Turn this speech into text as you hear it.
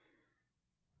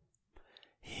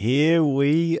here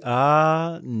we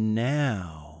are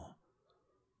now.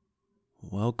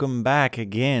 Welcome back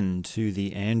again to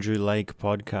the Andrew Lake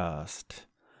Podcast.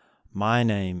 My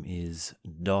name is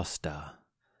Dosta,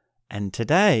 and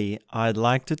today I'd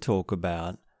like to talk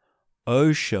about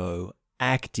Osho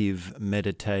active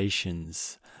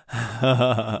meditations.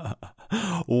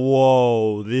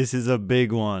 Whoa, this is a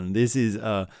big one. This is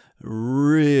a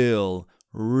real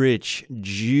rich,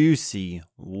 juicy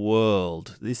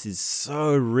world. This is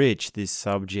so rich, this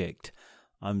subject.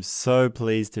 I'm so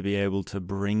pleased to be able to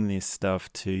bring this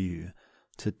stuff to you,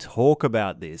 to talk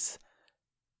about this.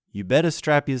 You better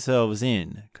strap yourselves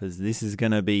in, because this is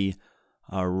going to be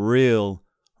a real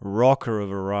rocker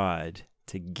of a ride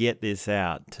to get this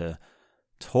out, to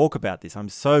talk about this. I'm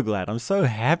so glad. I'm so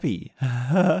happy.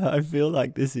 I feel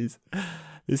like this is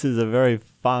a very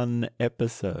fun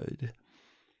episode.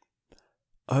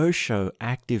 Osho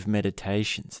active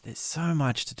meditations. There's so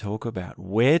much to talk about.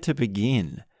 Where to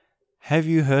begin? Have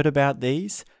you heard about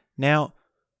these? Now,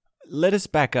 let us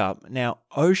back up. Now,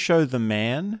 Osho the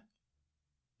man,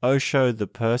 Osho the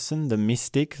person, the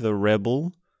mystic, the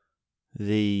rebel,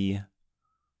 the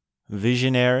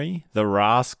visionary, the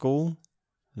rascal,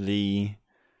 the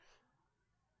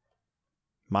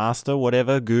master,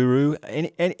 whatever, guru,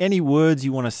 any words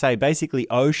you want to say. Basically,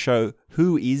 Osho,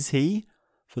 who is he?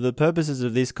 For the purposes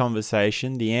of this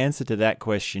conversation, the answer to that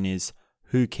question is,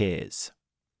 who cares?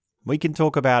 We can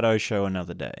talk about Osho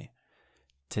another day.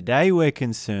 Today we're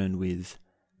concerned with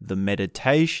the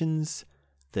meditations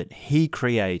that he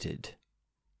created.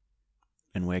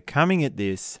 And we're coming at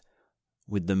this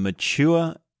with the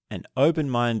mature and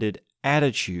open-minded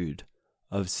attitude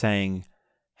of saying,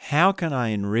 how can I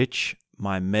enrich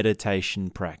my meditation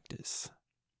practice?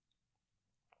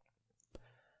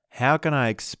 How can I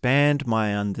expand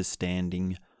my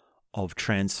understanding of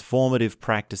transformative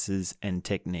practices and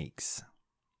techniques?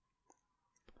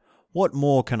 What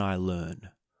more can I learn?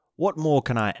 What more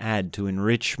can I add to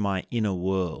enrich my inner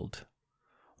world?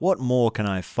 What more can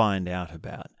I find out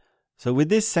about? So with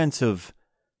this sense of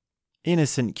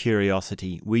innocent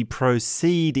curiosity, we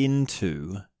proceed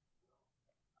into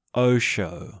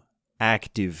Osho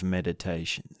active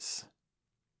meditations.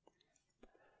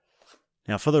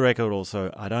 Now, for the record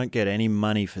also, I don't get any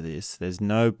money for this. There's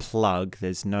no plug.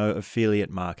 There's no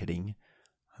affiliate marketing.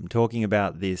 I'm talking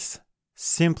about this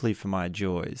simply for my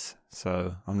joys.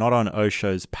 So I'm not on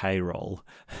Osho's payroll.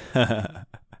 To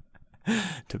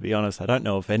be honest, I don't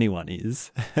know if anyone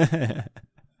is.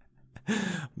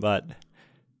 But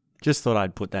just thought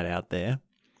I'd put that out there.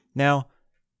 Now,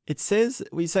 it says,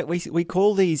 we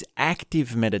call these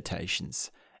active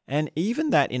meditations. And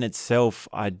even that in itself,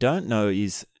 I don't know,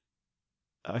 is,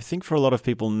 I think for a lot of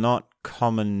people, not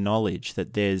common knowledge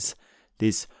that there's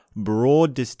this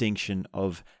broad distinction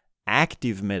of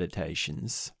active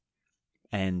meditations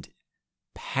and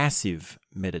passive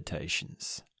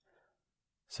meditations.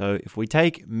 So if we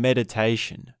take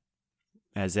meditation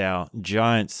as our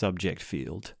giant subject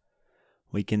field,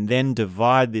 we can then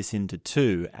divide this into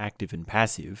two, active and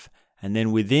passive, and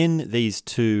then within these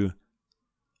two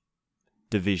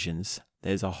divisions,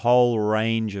 there's a whole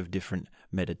range of different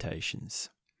meditations.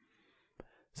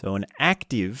 So an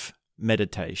active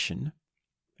meditation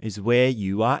is where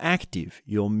you are active.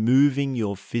 You're moving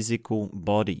your physical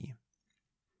body.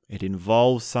 It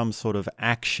involves some sort of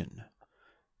action.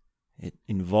 It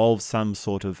involves some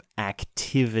sort of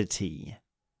activity.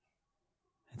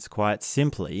 It's quite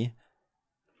simply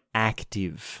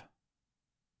active.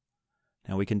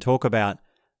 Now we can talk about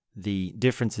the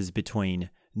differences between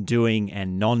doing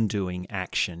and non-doing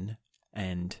action,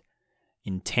 and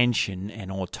intention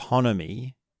and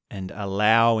autonomy, and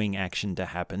allowing action to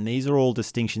happen. These are all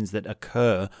distinctions that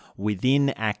occur within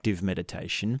active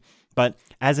meditation. But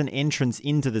as an entrance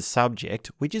into the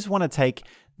subject, we just want to take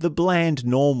the bland,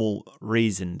 normal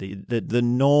reason, the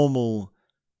normal,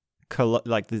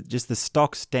 just the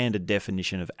stock standard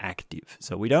definition of active.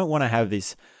 So we don't want to have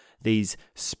these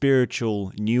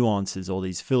spiritual nuances or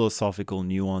these philosophical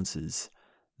nuances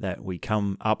that we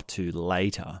come up to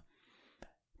later.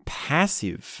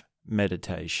 Passive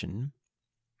meditation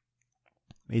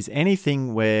is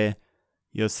anything where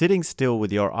you're sitting still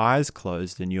with your eyes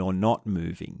closed and you're not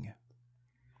moving.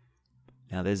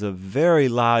 Now, there's a very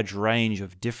large range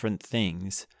of different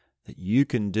things that you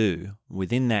can do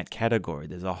within that category.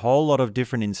 There's a whole lot of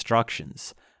different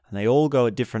instructions, and they all go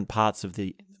at different parts of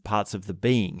the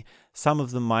being. Some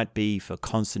of them might be for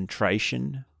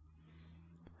concentration.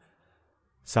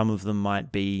 Some of them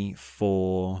might be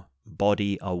for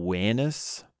body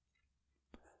awareness.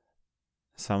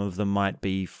 Some of them might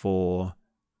be for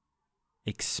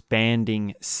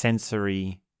expanding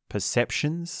sensory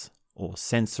perceptions or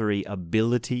sensory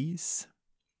abilities.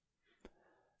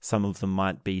 Some of them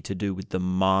might be to do with the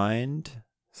mind.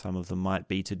 Some of them might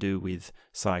be to do with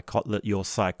your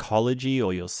psychology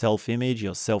or your self-image,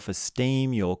 your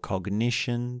self-esteem, your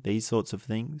cognition, these sorts of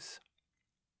things.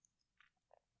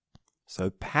 So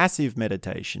passive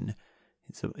meditation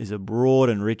is a broad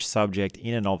and rich subject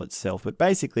in and of itself. But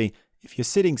basically, if you're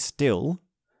sitting still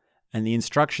and the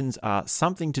instructions are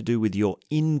something to do with your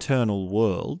internal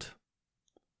world,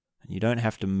 and you don't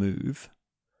have to move,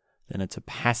 then it's a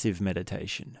passive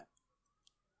meditation.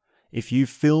 If you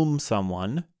film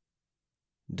someone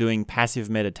doing passive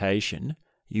meditation,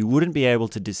 you wouldn't be able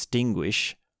to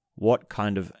distinguish what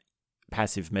kind of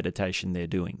passive meditation they're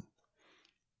doing.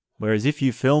 Whereas if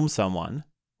you film someone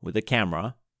with a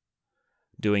camera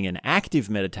doing an active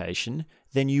meditation,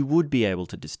 then you would be able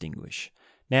to distinguish.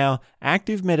 Now,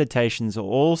 active meditations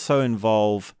also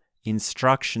involve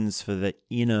instructions for the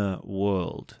inner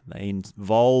world. They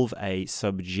involve a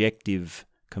subjective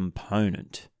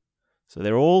component. So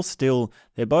they're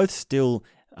both still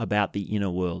about the inner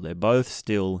world. They're both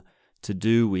still to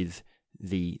do with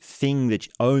the thing that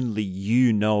only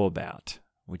you know about,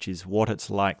 which is what it's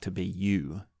like to be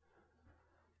you.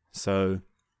 So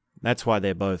that's why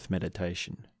they're both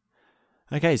meditation.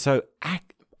 Okay, so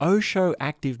Osho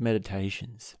Active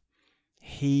Meditations.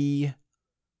 He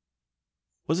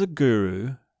was a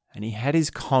guru, and he had his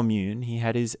commune, he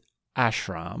had his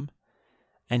ashram,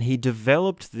 and he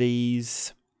developed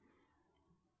these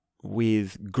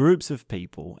with groups of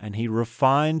people, and he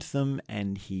refined them,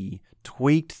 and he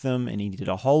tweaked them, and he did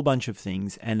a whole bunch of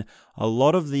things, and a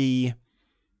lot of the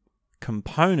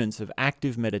components of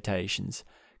active meditations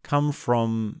come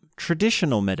from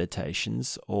traditional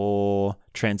meditations or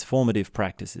transformative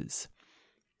practices.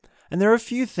 And there are a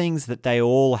few things that they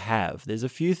all have. There's a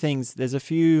few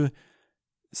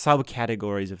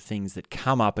subcategories of things that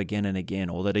come up again and again,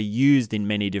 or that are used in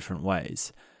many different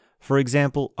ways. For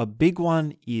example, a big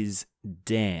one is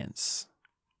dance.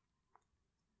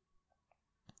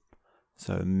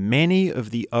 So many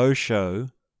of the Osho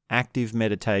active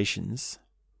meditations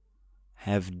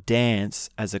have dance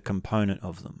as a component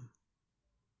of them.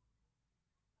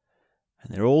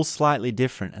 And they're all slightly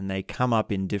different, and they come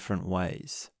up in different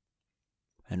ways.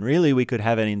 And really, we could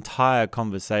have an entire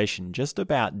conversation just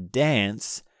about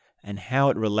dance and how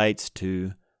it relates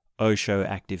to Osho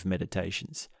active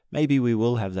meditations. Maybe we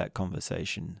will have that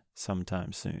conversation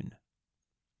sometime soon.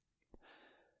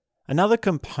 Another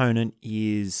component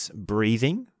is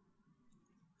breathing.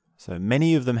 So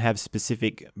many of them have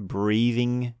specific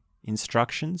breathing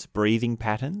instructions, breathing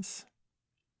patterns.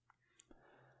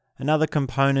 Another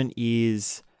component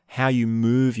is how you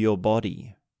move your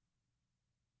body.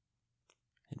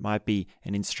 It might be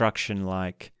an instruction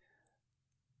like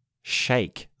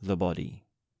shake the body.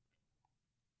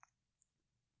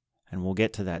 And we'll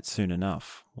get to that soon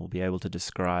enough. We'll be able to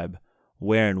describe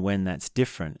where and when that's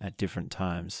different at different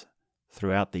times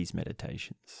throughout these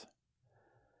meditations.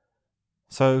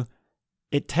 So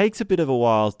it takes a bit of a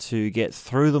while to get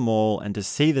through them all and to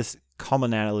see the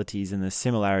commonalities and the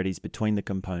similarities between the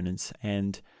components.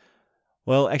 And,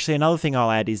 well, actually another thing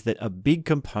I'll add is that a big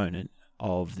component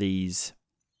of these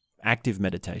active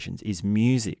meditations is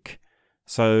music.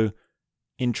 So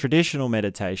in traditional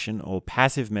meditation or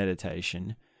passive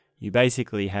meditation, you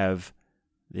basically have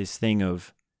this thing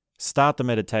of start the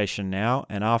meditation now,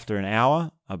 and after an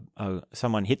hour,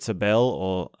 someone hits a bell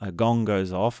or a gong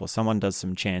goes off or someone does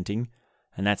some chanting,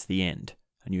 and that's the end.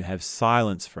 And you have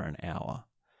silence for an hour.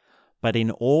 But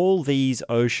in all these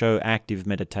Osho active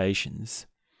meditations,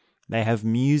 they have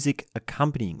music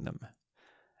accompanying them.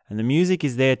 And the music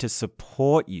is there to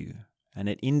support you, and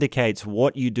it indicates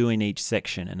what you do in each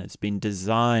section, and it's been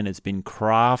designed, it's been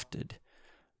crafted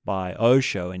by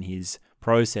Osho in his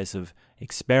process of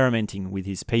experimenting with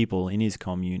his people in his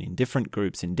commune in different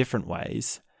groups in different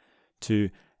ways to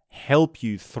help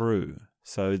you through.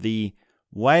 So the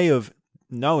way of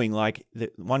knowing,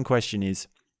 one question is,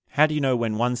 how do you know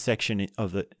when one section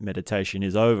of the meditation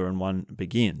is over and one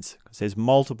begins? Because there's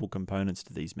multiple components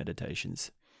to these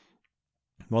meditations.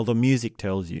 Well, the music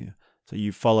tells you, so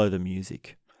you follow the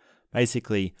music.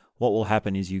 Basically, what will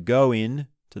happen is you go in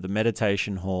to the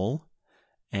meditation hall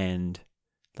and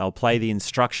they'll play the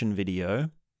instruction video,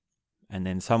 and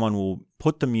then someone will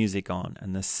put the music on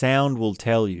and the sound will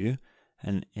tell you,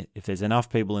 and if there's enough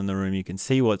people in the room, you can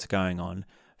see what's going on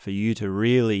for you to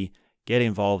really get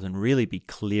involved and really be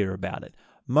clear about it.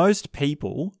 Most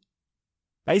people,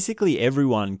 basically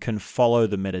everyone, can follow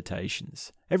the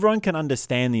meditations. Everyone can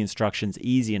understand the instructions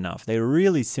easy enough. They're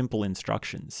really simple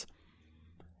instructions.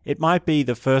 It might be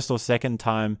the first or second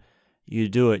time you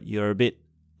do it, you're a bit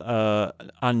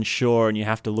unsure and you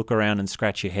have to look around and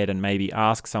scratch your head and maybe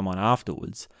ask someone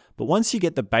afterwards. But once you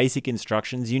get the basic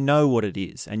instructions, you know what it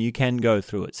is and you can go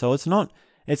through it. So it's not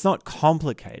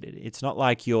complicated. It's not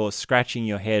like you're scratching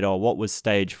your head, or what was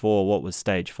stage 4, what was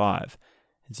stage 5.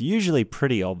 It's usually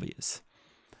pretty obvious.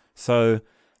 So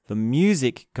the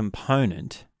music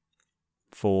component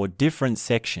for different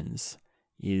sections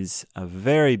is a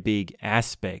very big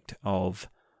aspect of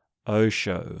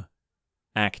Osho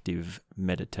active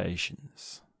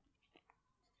meditations.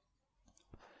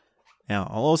 Now,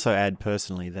 I'll also add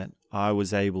personally that I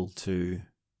was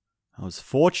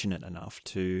fortunate enough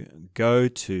to go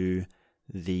to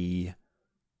the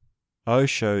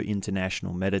Osho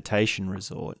International Meditation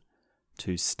Resort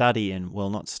to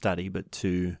study but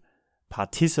to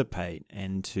participate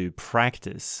and to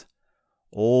practice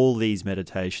all these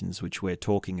meditations which we're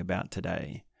talking about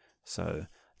today. So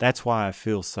that's why I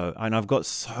feel and I've got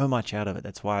so much out of it.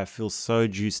 That's why I feel so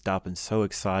juiced up and so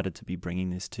excited to be bringing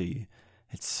this to you.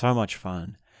 It's so much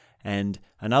fun. And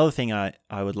another thing I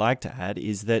would like to add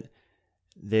is that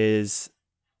there's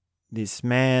this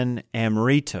man,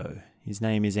 Amrito. His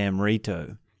name is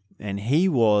Amrito. And he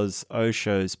was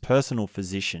Osho's personal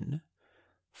physician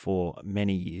for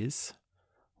many years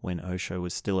when Osho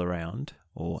was still around,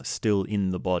 or still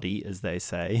in the body, as they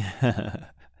say.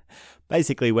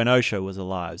 Basically, when Osho was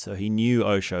alive. So he knew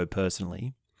Osho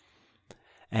personally.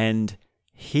 And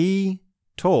he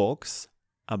talks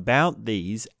about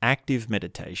these active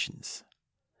meditations.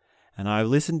 And I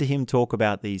listened to him talk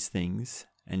about these things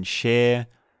and share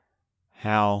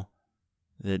how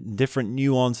the different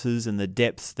nuances and the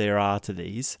depths there are to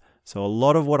these. So a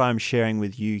lot of what I'm sharing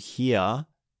with you here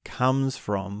comes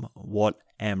from what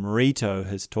Amrito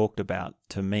has talked about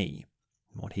to me,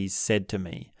 what he's said to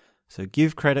me. So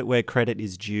give credit where credit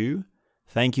is due.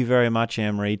 Thank you very much,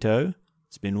 Amrito.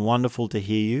 It's been wonderful to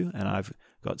hear you, and I've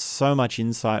got so much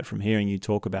insight from hearing you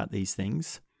talk about these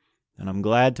things, and I'm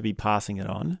glad to be passing it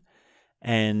on.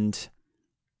 And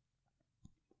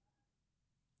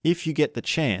if you get the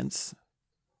chance,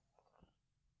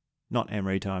 not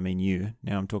Amrito, I mean you.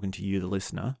 Now I'm talking to you, the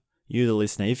listener. You, the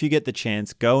listener, if you get the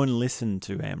chance, go and listen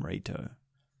to Amrito.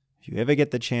 If you ever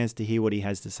get the chance to hear what he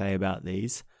has to say about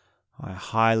these, I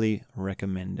highly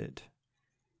recommend it.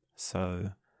 So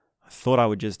I thought I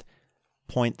would just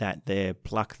point that there,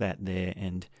 pluck that there,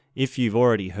 and if you've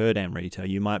already heard Amrito,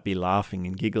 you might be laughing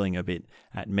and giggling a bit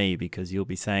at me because you'll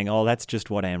be saying, oh, that's just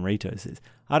what Amrito says.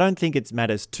 I don't think it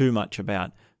matters too much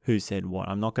about who said what.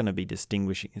 I'm not going to be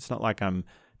distinguishing. It's not like I'm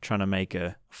trying to make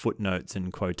footnotes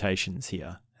and quotations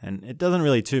here. And it doesn't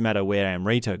really too matter where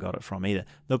Amrito got it from either.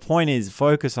 The point is,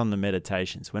 focus on the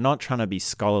meditations. We're not trying to be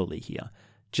scholarly here.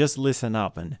 Just listen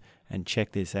up and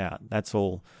check this out. That's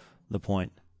all the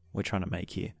point we're trying to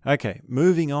make here. Okay,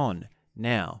 moving on.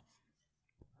 Now,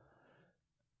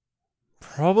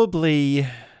 probably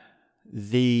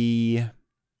it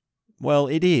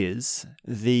is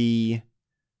the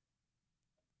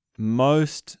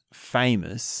most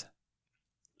famous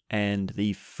and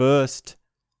the first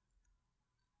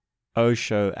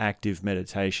Osho active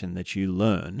meditation that you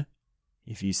learn,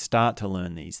 if you start to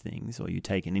learn these things or you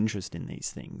take an interest in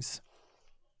these things,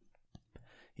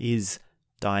 is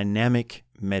dynamic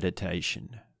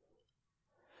meditation.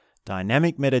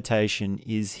 Dynamic meditation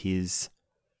is his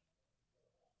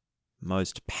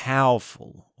most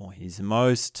powerful, or his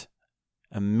most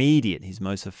immediate, his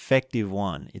most effective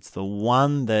one. It's the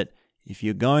one that, if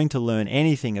you're going to learn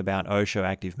anything about Osho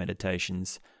active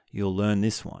meditations, you'll learn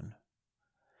this one.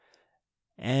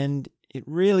 And it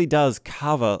really does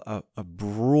cover a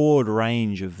broad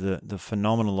range of the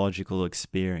phenomenological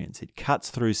experience. It cuts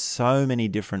through so many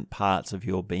different parts of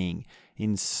your being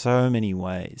in so many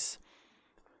ways.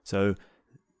 So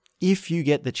if you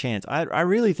get the chance, I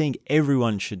really think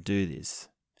everyone should do this.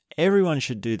 Everyone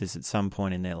should do this at some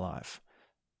point in their life.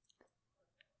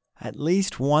 At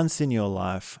least once in your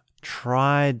life,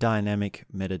 try dynamic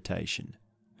meditation.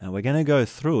 Now we're going to go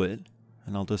through it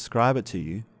and I'll describe it to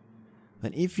you.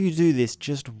 But if you do this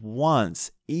just once,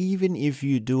 even if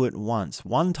you do it once,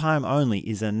 one time only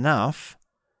is enough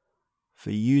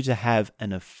for you to have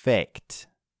an effect.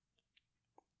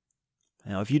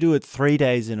 Now, if you do it 3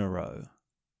 days in a row,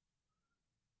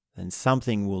 then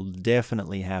something will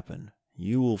definitely happen.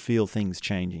 You will feel things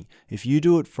changing. If you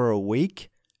do it for a week,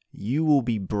 you will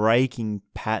be breaking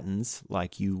patterns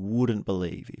like you wouldn't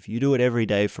believe. If you do it every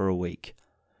day for a week.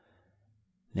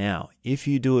 Now, if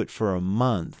you do it for a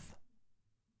month,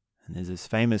 and there's this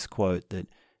famous quote that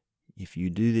if you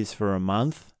do this for a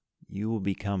month, you will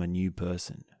become a new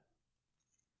person.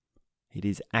 It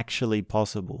is actually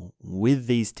possible with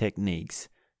these techniques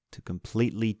to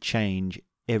completely change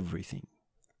everything.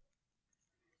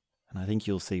 And I think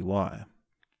you'll see why.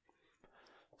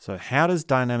 So how does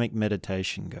dynamic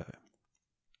meditation go?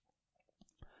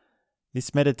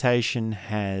 This meditation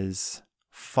has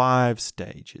 5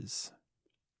 stages.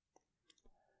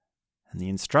 And the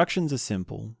instructions are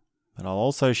simple, but I'll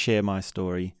also share my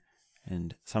story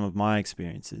and some of my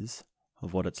experiences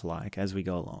of what it's like as we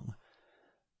go along.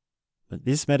 But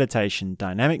this meditation,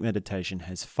 dynamic meditation,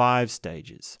 has 5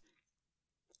 stages.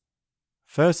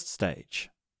 First stage,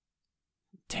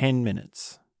 10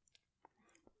 minutes.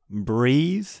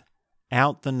 Breathe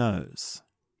out the nose,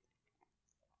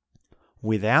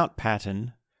 without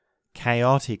pattern,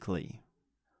 chaotically,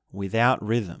 without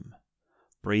rhythm.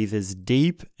 Breathe as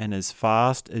deep and as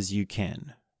fast as you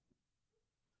can.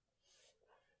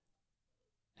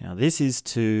 Now, this is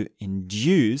to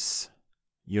induce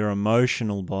your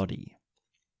emotional body.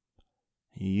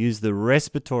 You use the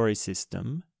respiratory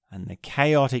system and the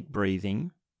chaotic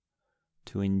breathing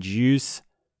to induce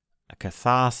a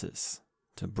catharsis,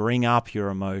 to bring up your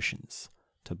emotions,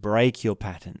 to break your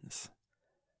patterns.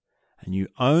 And you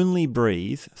only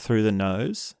breathe through the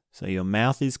nose, so your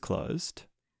mouth is closed,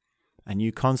 and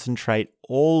you concentrate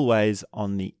always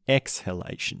on the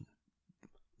exhalation.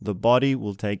 The body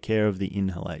will take care of the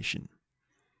inhalation.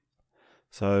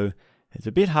 So it's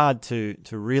a bit hard to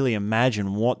really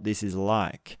imagine what this is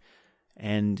like.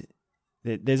 And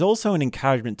there's also an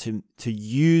encouragement to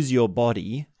use your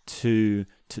body to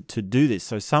do this.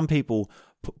 So some people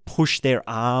push their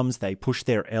arms, they push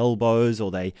their elbows,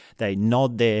 or they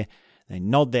nod their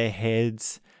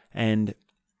heads. And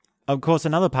of course,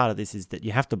 another part of this is that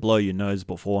you have to blow your nose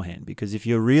beforehand, because if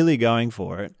you're really going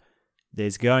for it,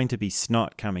 there's going to be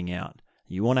snot coming out.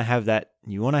 You want to have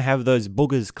those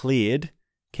boogers cleared.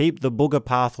 Keep the booger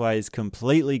pathways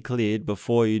completely cleared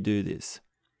before you do this.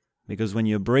 Because when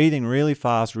you're breathing really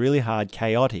fast, really hard,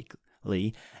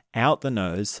 chaotically out the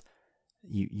nose,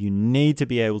 you need to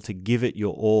be able to give it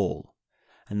your all.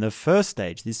 And this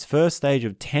first stage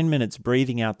of 10 minutes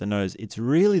breathing out the nose, it's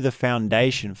really the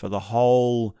foundation for the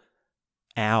whole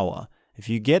hour. If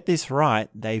you get this right,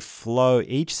 they flow.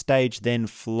 Each stage then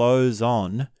flows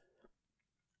on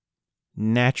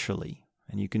naturally.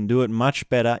 And you can do it much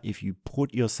better if you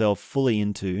put yourself fully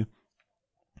into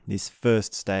this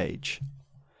first stage.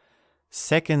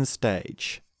 Second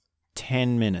stage,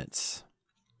 10 minutes.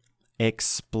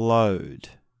 Explode.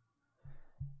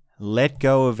 Let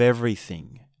go of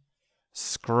everything.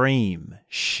 Scream,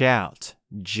 shout,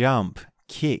 jump,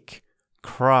 kick,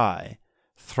 cry,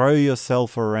 throw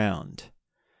yourself around.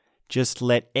 Just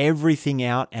let everything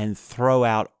out and throw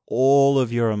out all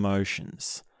of your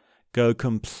emotions. Go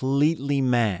completely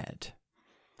mad.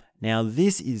 Now,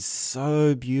 this is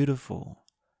so beautiful.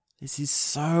 This is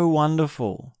so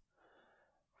wonderful.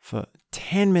 For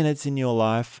 10 minutes in your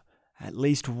life, at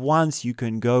least once you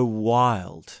can go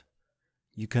wild.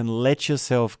 You can let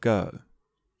yourself go.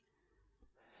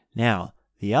 Now,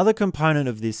 the other component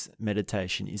of this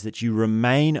meditation is that you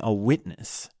remain a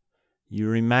witness. You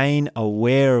remain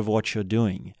aware of what you're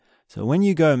doing. So when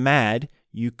you go mad,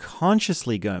 you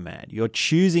consciously go mad. You're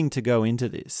choosing to go into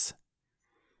this.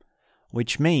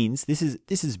 Which means this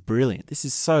is brilliant. This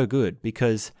is so good,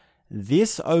 because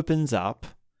this opens up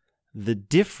the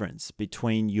difference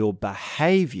between your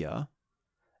behavior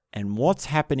and what's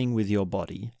happening with your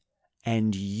body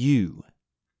and you.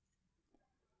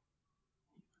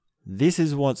 This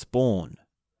is what's born.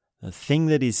 The thing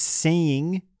that is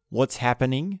seeing what's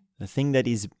happening, the thing that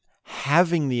is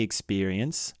having the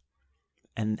experience,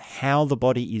 and how the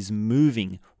body is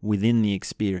moving within the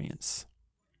experience.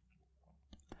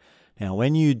 Now,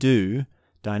 when you do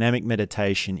dynamic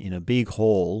meditation in a big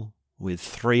hall with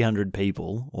 300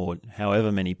 people, or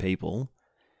however many people,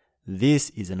 this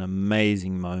is an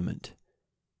amazing moment.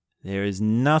 There is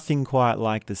nothing quite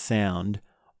like the sound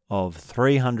of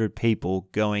 300 people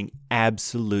going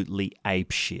absolutely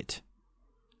apeshit.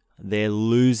 They're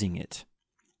losing it.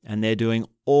 And they're doing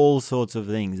all sorts of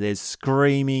things. They're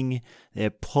screaming, they're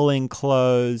pulling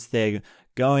clothes, they're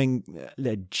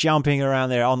jumping around,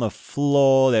 they're on the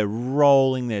floor, they're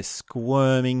rolling, they're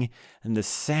squirming. And the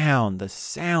sound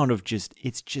of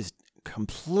it's just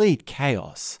complete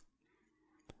chaos.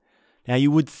 Now, you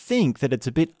would think that it's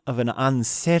a bit of an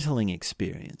unsettling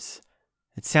experience.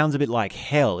 It sounds a bit like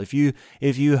hell. If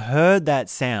you heard that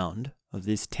sound of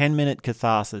this 10-minute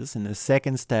catharsis in the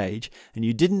second stage and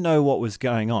you didn't know what was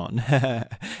going on,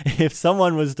 if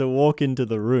someone was to walk into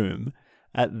the room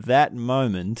at that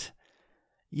moment,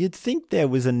 you'd think there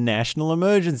was a national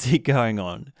emergency going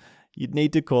on. You'd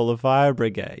need to call a fire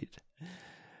brigade.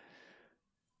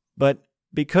 But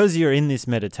because you're in this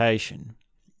meditation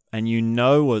and you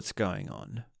know what's going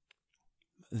on,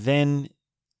 then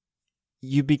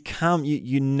you become,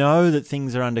 you know that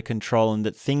things are under control and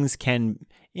that things can,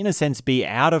 in a sense, be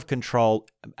out of control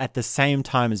at the same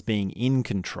time as being in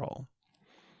control.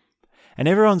 And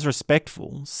everyone's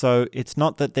respectful, so it's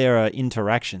not that there are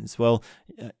interactions. Well,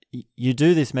 you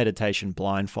do this meditation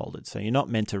blindfolded, so you're not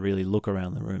meant to really look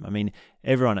around the room. I mean,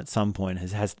 everyone at some point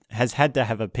has had to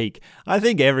have a peek. I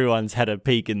think everyone's had a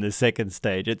peek in the second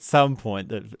stage at some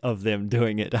point of them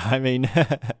doing it. I mean,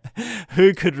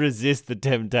 who could resist the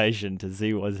temptation to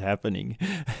see what's happening?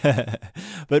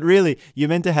 But really, you're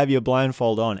meant to have your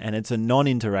blindfold on, and it's a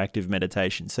non-interactive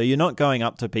meditation. So you're not going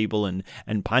up to people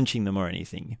and punching them or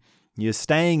anything. You're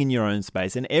staying in your own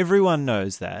space, and everyone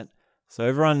knows that. So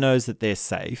everyone knows that they're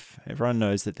safe. Everyone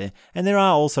knows that and there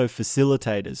are also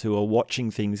facilitators who are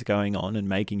watching things going on and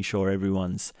making sure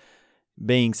everyone's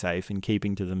being safe and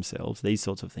keeping to themselves, these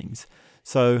sorts of things.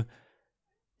 So,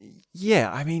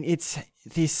 yeah, I mean, it's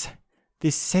this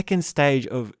second stage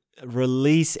of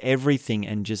release everything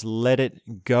and just let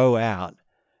it go out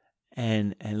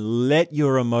and let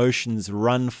your emotions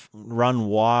run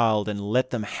wild and let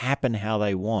them happen how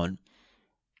they want.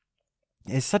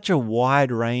 There's such a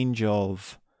wide range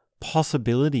of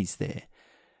possibilities there.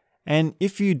 And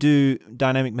if you do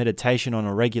dynamic meditation on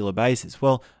a regular basis,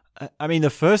 well, I mean,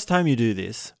 the first time you do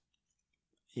this,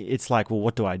 it's like, well,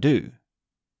 what do I do?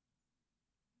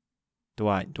 Do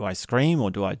I scream, or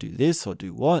do I do this, or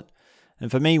do what? And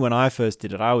for me, when I first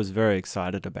did it, I was very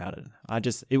excited about it.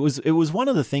 It was one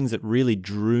of the things that really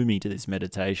drew me to this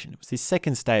meditation. It was this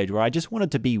second stage where I just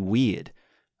wanted to be weird.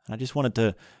 I just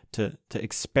wanted to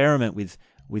experiment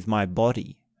with my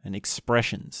body and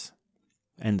expressions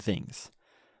and things.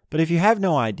 But if you have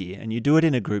no idea and you do it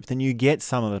in a group, then you get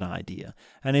some of an idea.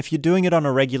 And if you're doing it on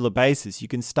a regular basis, you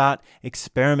can start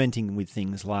experimenting with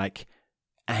things like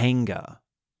anger.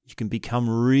 You can become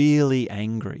really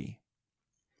angry.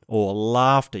 Or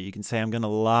laughter. You can say, I'm going to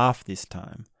laugh this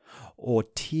time. Or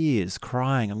tears,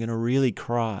 crying. I'm going to really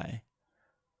cry.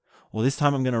 Or this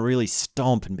time I'm going to really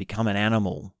stomp and become an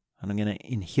animal. And I'm going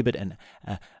to inhibit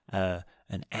an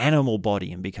animal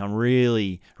body and become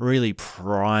really, really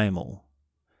primal.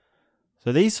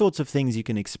 So these sorts of things you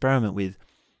can experiment with.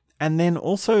 And then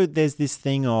also there's this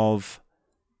thing of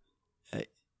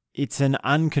it's an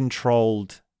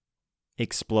uncontrolled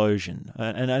explosion.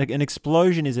 An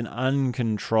explosion is an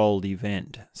uncontrolled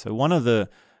event. So one of the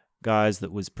guys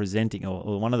that was presenting,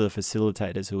 or one of the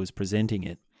facilitators who was presenting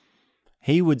it,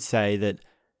 he would say that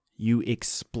you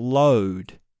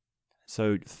explode.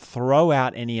 So throw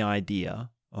out any idea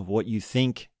of what you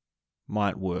think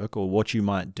might work or what you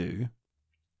might do,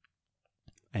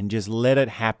 and just let it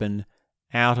happen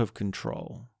out of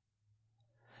control.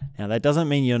 Now, that doesn't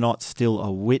mean you're not still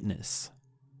a witness.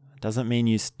 It doesn't mean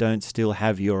you don't still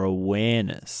have your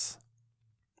awareness.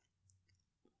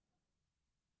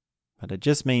 But it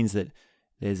just means that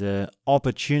there's an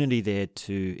opportunity there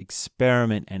to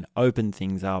experiment and open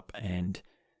things up and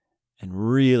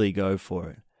really go for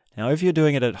it. Now, if you're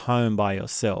doing it at home by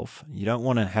yourself, you don't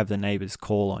want to have the neighbors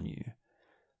call on you.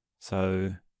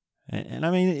 So, and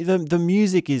I mean, the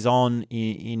music is on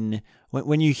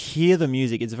when you hear the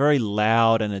music, it's very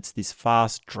loud and it's this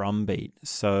fast drum beat.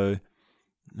 So,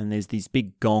 and there's these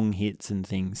big gong hits and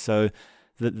things. So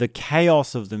the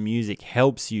chaos of the music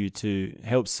helps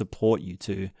support you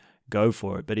to go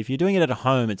for it. But if you're doing it at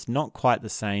home, it's not quite the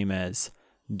same as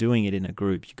doing it in a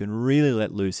group. You can really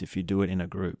let loose if you do it in a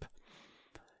group.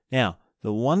 Now,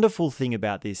 the wonderful thing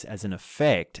about this as an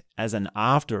effect, as an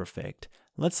after effect,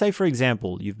 let's say, for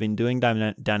example, you've been doing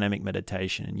dynamic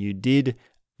meditation and you did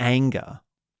anger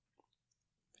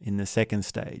in the second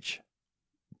stage.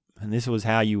 And this was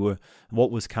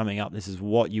what was coming up. This is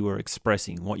what you were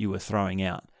expressing, what you were throwing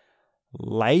out.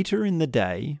 Later in the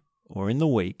day or in the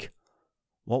week,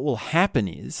 what will happen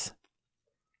is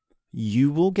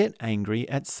you will get angry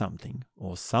at something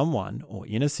or someone or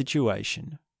in a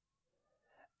situation,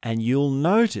 and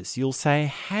you'll say,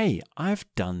 hey, I've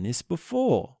done this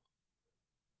before.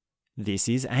 This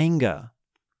is anger.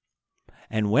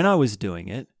 And when I was doing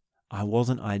it, I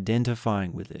wasn't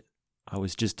identifying with it. I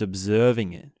was just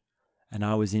observing it. And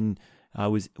I was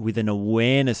with an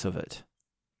awareness of it.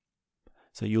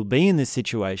 So you'll be in this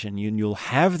situation, you'll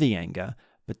have the anger,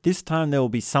 but this time there will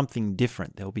be something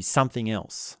different. There will be something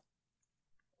else.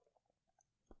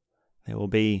 There will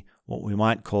be what we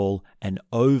might call an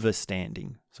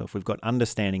overstanding. So if we've got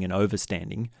understanding and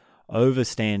overstanding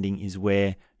is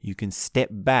where you can step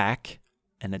back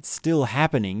and it's still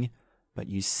happening, but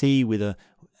you see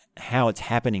how it's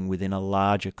happening within a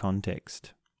larger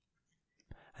context.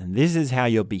 And this is how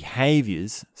your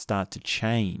behaviors start to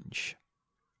change.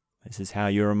 This is how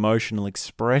your emotional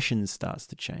expression starts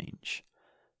to change.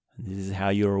 This is how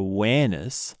your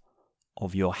awareness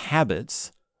of your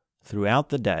habits throughout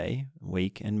the day,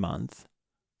 week, and month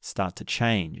start to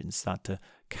change and start to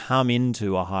come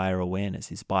into a higher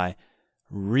awareness, is by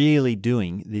really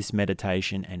doing this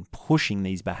meditation and pushing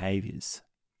these behaviors.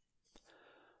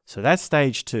 So that's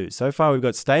stage 2. So far we've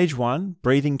got stage 1,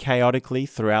 breathing chaotically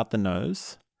throughout the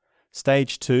nose.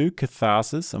 Stage 2,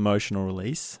 catharsis, emotional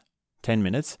release, 10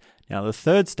 minutes. Now the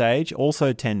third stage,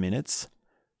 also 10 minutes,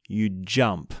 you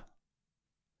jump.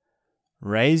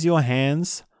 Raise your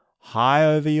hands high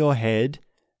over your head,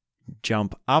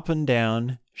 jump up and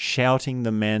down, shouting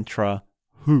the mantra,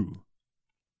 Hu.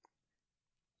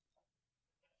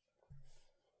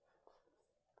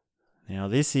 Now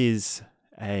this is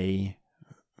a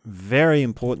very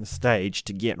important stage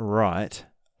to get right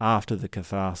after the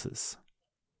catharsis.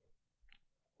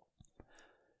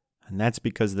 And that's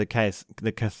because the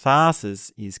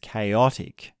catharsis is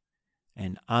chaotic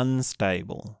and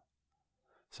unstable.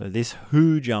 So this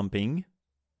Hu jumping,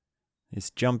 this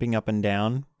jumping up and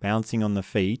down, bouncing on the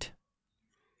feet,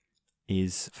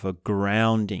 is for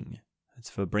grounding. It's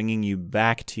for bringing you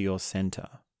back to your center.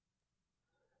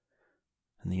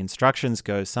 And the instructions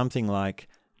go something like,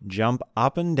 jump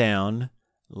up and down,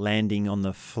 landing on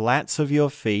the flats of your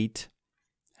feet,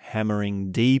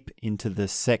 hammering deep into the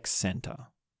sex center.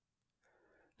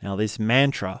 Now this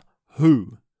mantra,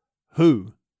 Hu,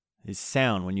 Hu, this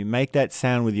sound, when you make that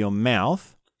sound with your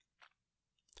mouth,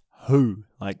 Hu,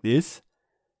 like this,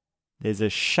 there's a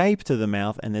shape to the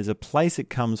mouth and there's a place it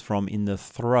comes from in the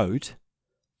throat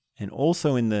and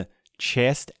also in the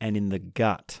chest and in the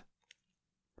gut.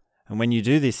 And when you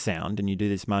do this sound and you do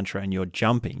this mantra and you're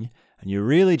jumping, and you're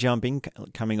really jumping,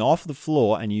 coming off the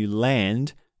floor, and you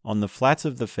land on the flats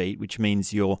of the feet, which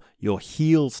means your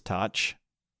heels touch.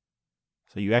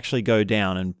 So you actually go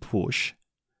down and push.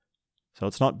 So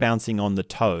it's not bouncing on the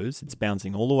toes, it's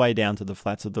bouncing all the way down to the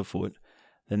flats of the foot.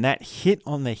 Then that hit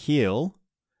on the heel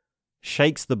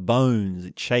shakes the bones,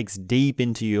 it shakes deep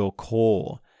into your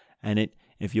core. And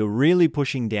if you're really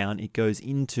pushing down, it goes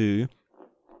into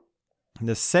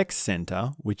the sex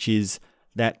center, which is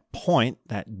that point,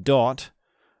 that dot,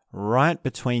 right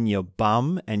between your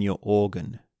bum and your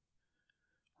organ.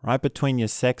 Right between your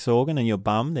sex organ and your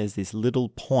bum, there's this little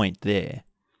point there.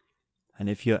 And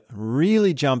if you're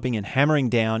really jumping and hammering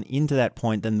down into that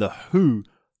point, then the Hu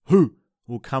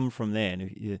will come from there.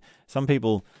 And some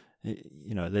people,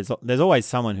 there's always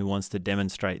someone who wants to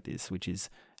demonstrate this, which is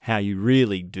how you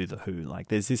really do the Hu. Like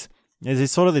there's this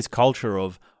sort of this culture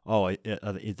of,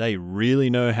 they really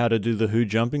know how to do the Hu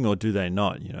jumping or do they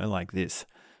not? Like this.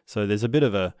 So there's a bit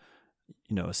of a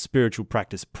spiritual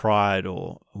practice pride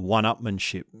or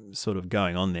one-upmanship sort of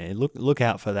going on there. Look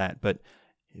out for that. But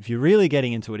if you're really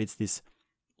getting into it, it's this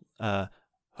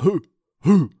Hu.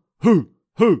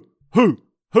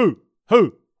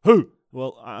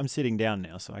 Well, I'm sitting down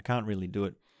now, so I can't really do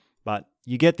it. But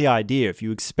you get the idea. If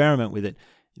you experiment with it,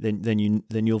 then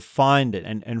you'll find it.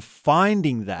 And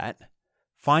finding that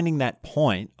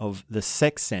point of the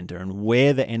sex center and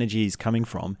where the energy is coming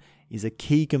from is a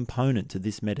key component to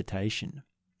this meditation.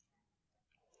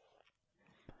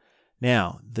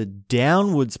 Now, the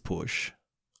downwards push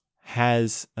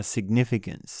has a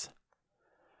significance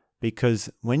because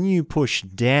when you push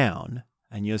down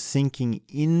and you're sinking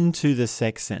into the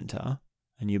sex center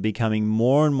and you're becoming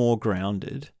more and more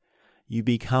grounded, you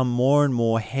become more and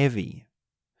more heavy.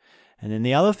 And then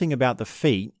the other thing about the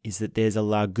feet is that there's a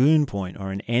lagoon point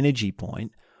or an energy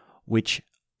point which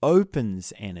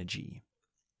opens energy.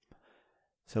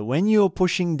 So when you're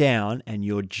pushing down and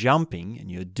you're jumping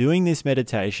and you're doing this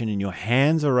meditation and your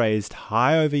hands are raised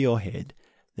high over your head,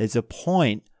 there's a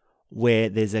point where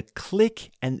there's a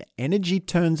click and energy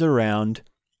turns around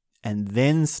and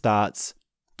then starts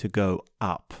to go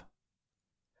up.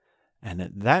 And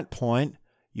at that point,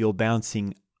 you're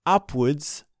bouncing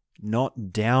upwards,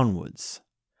 not downwards.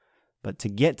 But to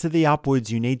get to the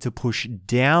upwards, you need to push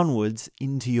downwards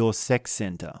into your sex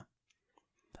center.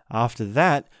 After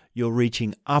that, you're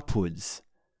reaching upwards.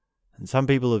 And some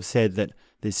people have said that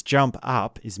this jump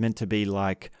up is meant to be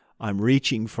like, I'm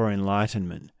reaching for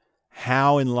enlightenment.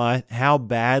 How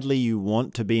badly you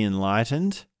want to be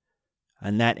enlightened,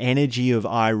 and that energy of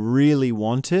I really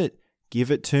want it,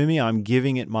 give it to me, I'm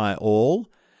giving it my all,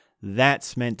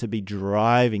 that's meant to be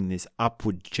driving this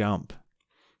upward jump.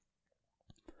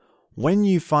 When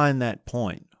you find that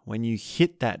point, when you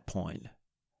hit that point,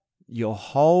 your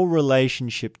whole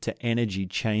relationship to energy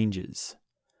changes.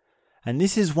 And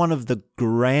this is one of the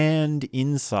grand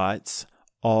insights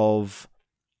of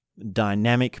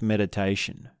dynamic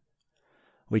meditation,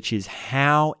 which is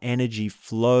how energy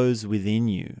flows within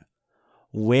you.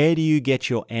 Where do you get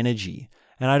your energy?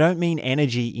 And I don't mean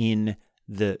energy in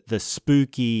the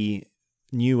spooky,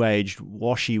 new age,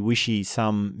 washy-wishy,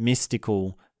 some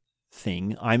mystical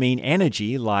thing. I mean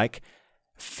energy like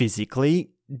physically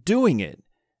doing it.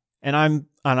 And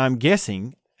I'm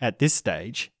guessing at this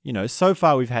stage, so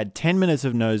far we've had 10 minutes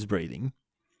of nose breathing,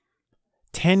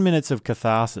 10 minutes of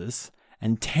catharsis,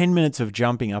 and 10 minutes of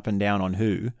jumping up and down on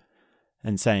who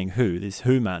and saying who, this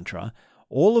who mantra.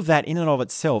 All of that in and of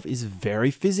itself is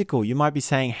very physical. You might be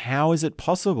saying, how is it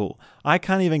possible? I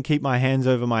can't even keep my hands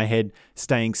over my head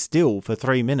staying still for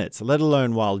 3 minutes, let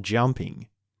alone while jumping.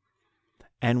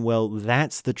 And well,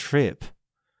 that's the trip.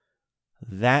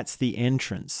 That's the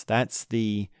entrance. That's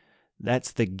the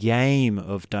game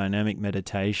of dynamic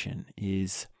meditation,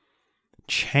 is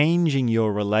changing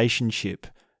your relationship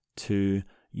to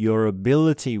your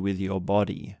ability with your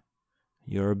body,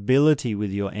 your ability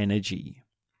with your energy.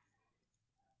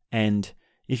 And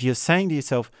if you're saying to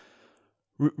yourself,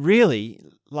 really,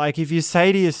 like if you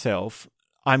say to yourself,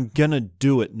 I'm going to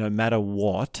do it no matter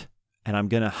what, and I'm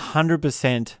going to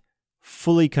 100%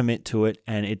 fully commit to it,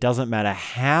 and it doesn't matter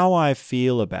how I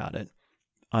feel about it,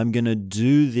 I'm going to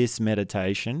do this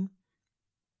meditation,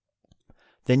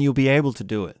 then you'll be able to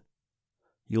do it.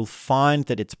 You'll find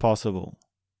that it's possible.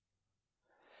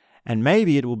 And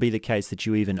maybe it will be the case that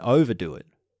you even overdo it.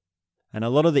 And a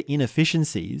lot of the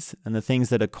inefficiencies and the things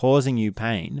that are causing you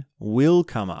pain will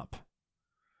come up.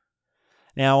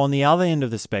 Now, on the other end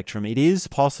of the spectrum, it is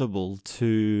possible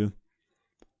to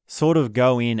sort of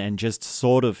go in and just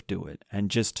sort of do it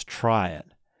and just try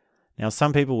it. Now,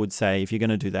 some people would say, if you're going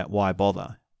to do that, why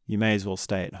bother? You may as well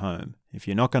stay at home. If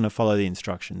you're not going to follow the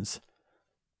instructions,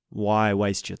 why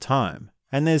waste your time?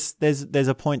 And there's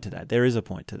a point to that. There is a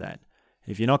point to that.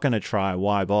 If you're not going to try,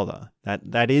 why bother?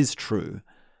 That is true.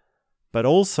 But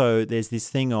also there's this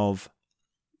thing of,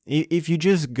 if you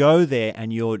just go there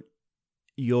and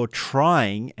you're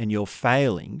trying and you're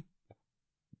failing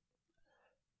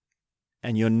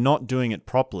and you're not doing it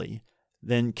properly,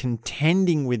 then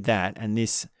contending with that and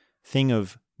this thing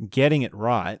of getting it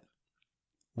right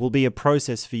will be a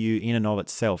process for you in and of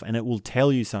itself. And it will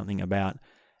tell you something about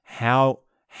how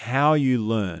you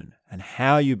learn and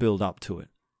how you build up to it.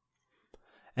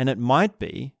 And it might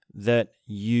be that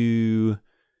you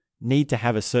need to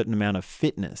have a certain amount of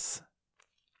fitness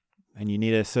and you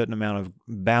need a certain amount of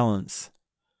balance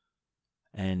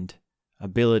and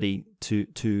ability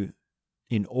to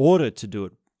in order to do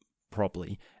it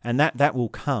properly, and that will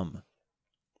come.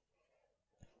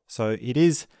 So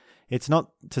it's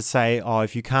not to say,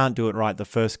 if you can't do it right the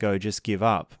first go, just give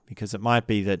up, because it might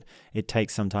be that it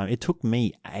takes some time. It took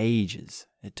me ages.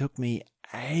 It took me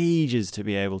ages to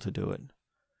be able to do it.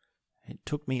 It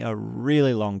took me a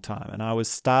really long time, and I was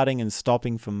starting and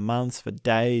stopping for months, for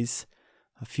days,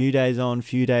 a few days on,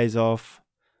 few days off.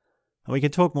 And we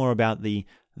can talk more about the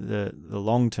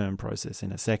long-term process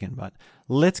in a second, but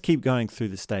let's keep going through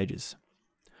the stages.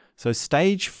 So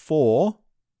stage 4,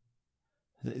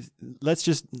 let's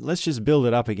just build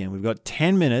it up again. We've got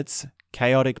 10 minutes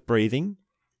chaotic breathing,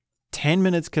 10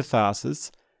 minutes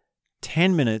catharsis,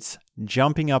 10 minutes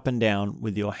jumping up and down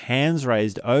with your hands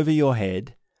raised over your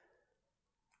head,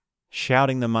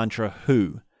 shouting the mantra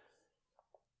who.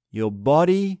 Your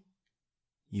body,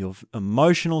 your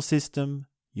emotional system,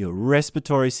 your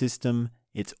respiratory system,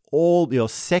 it's all your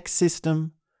sex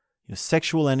system, your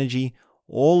sexual energy,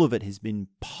 all of it has been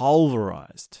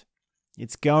pulverized.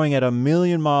 It's going at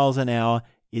 1,000,000 miles an hour.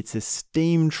 It's a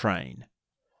steam train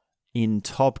in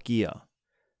top gear.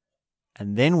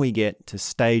 And then we get to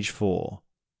stage 4,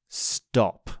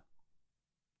 stop.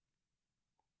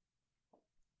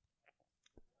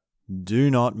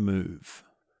 Do not move.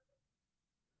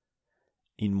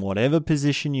 In whatever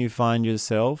position you find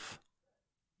yourself,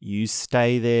 you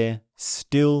stay there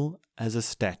still as a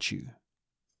statue.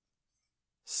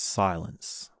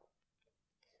 Silence.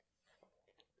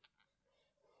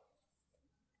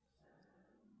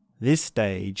 This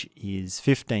stage is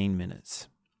 15 minutes.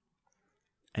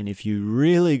 And if you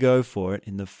really go for it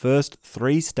in the first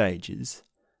 3 stages,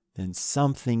 then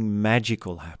something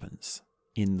magical happens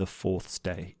in the 4th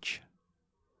stage.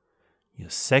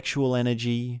 Your sexual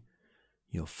energy,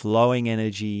 your flowing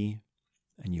energy,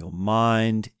 and your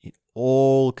mind, it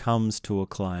all comes to a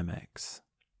climax.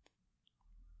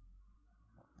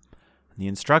 And the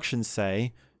instructions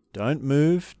say, don't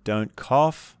move, don't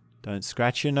cough, don't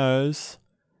scratch your nose.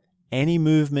 Any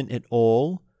movement at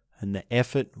all, and the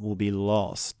effort will be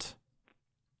lost.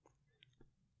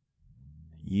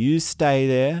 You stay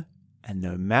there, and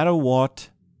no matter what,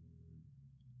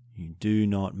 you do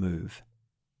not move.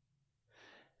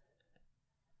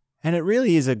 And it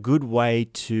really is a good way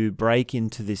to break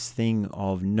into this thing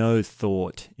of no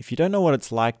thought. If you don't know what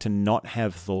it's like to not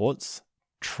have thoughts,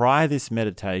 try this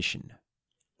meditation.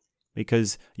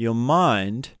 Because your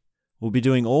mind will be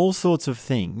doing all sorts of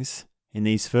things in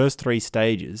these first 3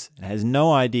 stages. It has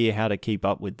no idea how to keep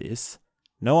up with this,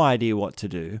 no idea what to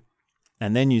do.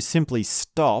 And then you simply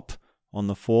stop on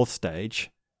the 4th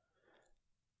stage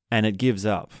and it gives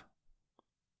up.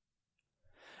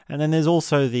 And then there's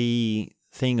also the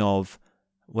thing of,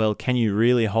 well, can you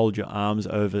really hold your arms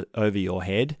over your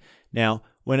head? Now,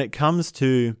 when it comes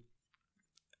to,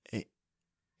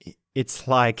 it's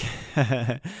like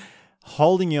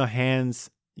holding your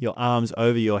arms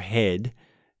over your head.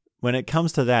 When it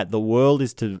comes to that, the world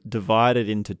is divided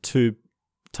into 2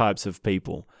 types of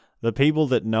people. The people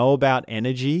that know about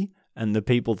energy and the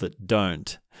people that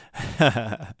don't.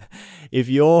 If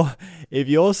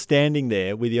you're standing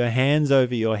there with your hands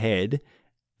over your head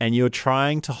and you're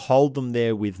trying to hold them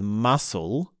there with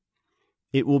muscle,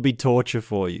 it will be torture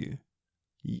for you.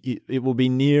 It will be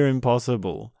near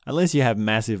impossible, unless you have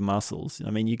massive muscles. I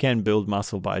mean, you can build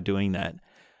muscle by doing that.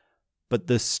 But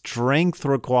the strength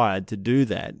required to do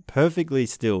that perfectly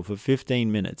still for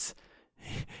 15 minutes,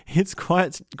 it's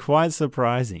quite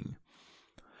surprising.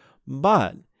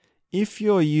 But if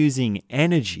you're using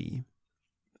energy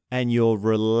and you're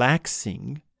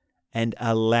relaxing and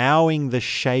allowing the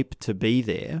shape to be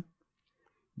there,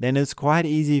 then it's quite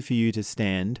easy for you to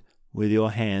stand with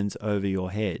your hands over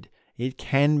your head. It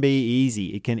can be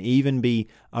easy. It can even be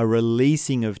a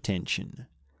releasing of tension.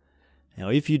 Now,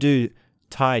 if you do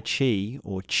Tai Chi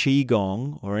or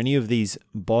Qigong or any of these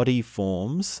body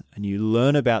forms and you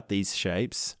learn about these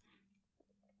shapes,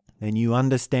 then you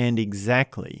understand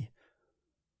exactly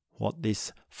what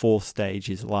this 4th stage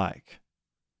is like.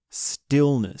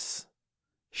 Stillness,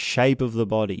 shape of the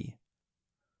body.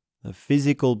 The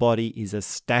physical body is a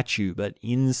statue, but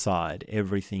inside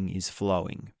everything is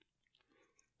flowing.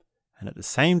 And at the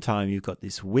same time, you've got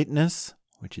this witness,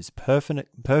 which is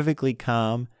perfectly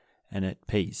calm and at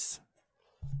peace.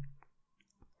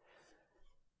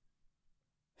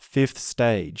 5th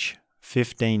stage,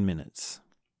 15 minutes.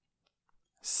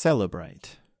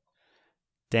 Celebrate.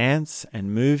 Dance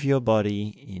and move your body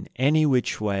in any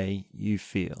which way you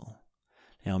feel.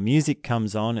 Now, music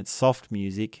comes on, it's soft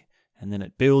music, and then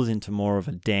it builds into more of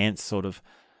a dance sort of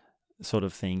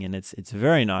thing. And it's a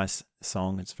very nice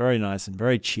song. It's very nice and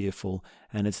very cheerful.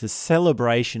 And it's the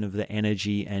celebration of the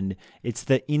energy, and it's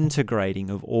the integrating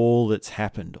of all that's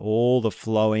happened, all the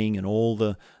flowing and all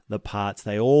the parts.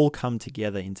 They all come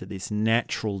together into this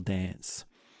natural dance.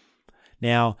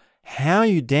 Now, how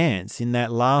you dance in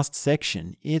that last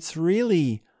section, it's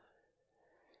really,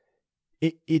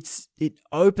 it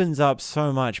opens up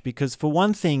so much, because for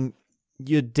one thing,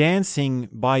 you're dancing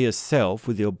by yourself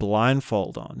with your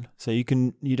blindfold on, so you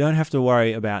don't have to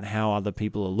worry about how other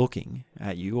people are looking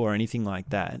at you or anything like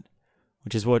that,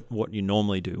 which is what you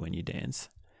normally do when you dance.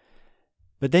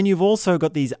 But then you've also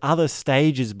got these other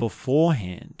stages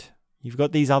beforehand. You've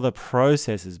got these other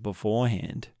processes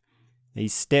beforehand,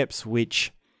 these steps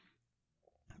which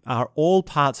are all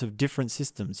parts of different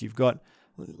systems. You've got,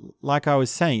 like I was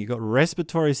saying, you've got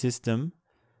respiratory system,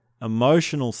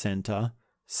 emotional center,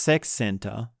 sex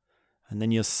center, and then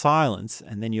your silence,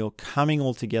 and then you're coming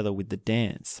all together with the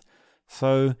dance.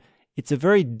 So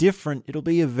it'll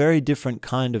be a very different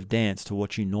kind of dance to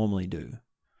what you normally do.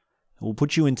 It will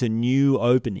put you into new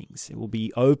openings. It will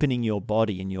be opening your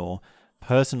body and your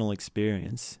personal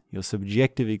experience, your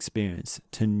subjective experience,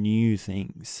 to new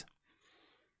things.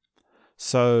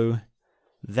 So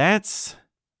that's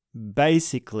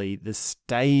basically the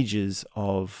stages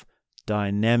of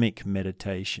dynamic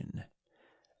meditation.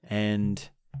 And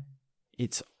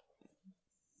it's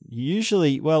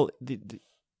usually, well,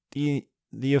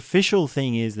 the official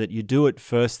thing is that you do it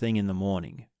first thing in the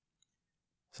morning.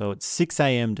 So it's 6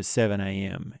 a.m. to 7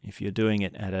 a.m. if you're doing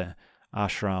it at a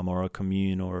ashram or a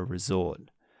commune or a resort.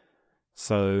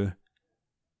 So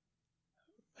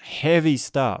heavy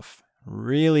stuff,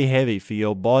 really heavy for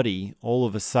your body all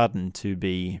of a sudden to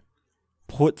be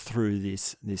put through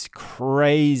this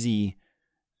crazy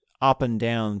up and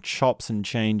down chops and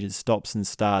changes, stops and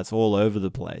starts all over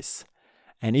the place.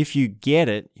 And if you get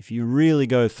it, if you really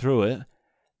go through it,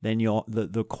 then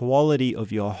the quality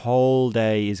of your whole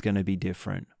day is going to be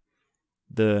different.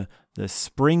 The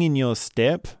spring in your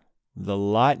step, the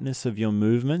lightness of your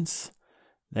movements,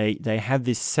 they have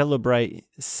this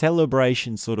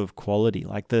celebration sort of quality.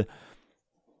 Like the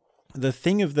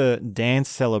thing of the dance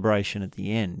celebration at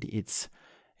the end,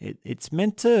 it's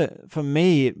meant to, for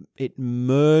me, it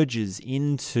merges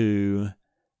into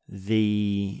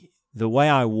the way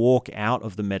I walk out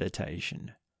of the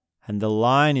meditation. And the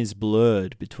line is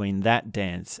blurred between that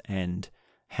dance and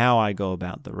how I go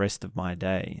about the rest of my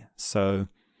day. So,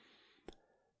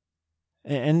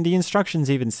 and the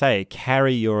instructions even say,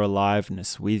 carry your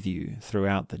aliveness with you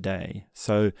throughout the day.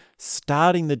 So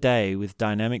starting the day with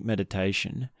dynamic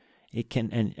meditation, it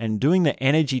can, and doing the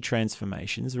energy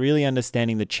transformations, really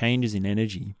understanding the changes in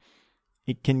energy,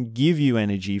 it can give you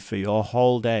energy for your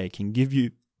whole day. It can give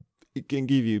you,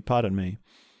 pardon me,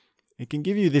 it can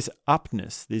give you this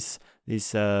upness, this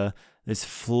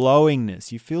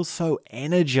flowingness. You feel so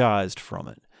energized from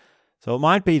it. So it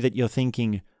might be that you're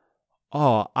thinking,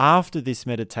 oh, after this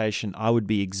meditation, I would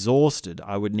be exhausted.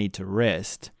 I would need to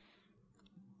rest.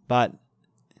 But,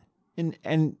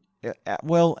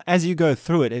 well, as you go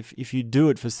through it, if you do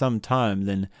it for some time,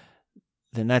 then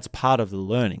that's part of the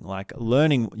learning. Like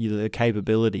learning the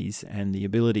capabilities and the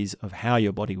abilities of how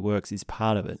your body works is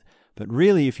part of it. But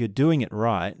really, if you're doing it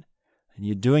right and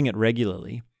you're doing it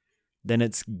regularly, then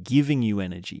it's giving you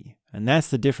energy. And that's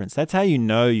the difference. That's how you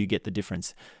know you get the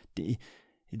difference.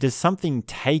 Does something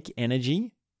take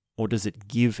energy or does it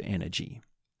give energy?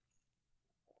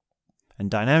 And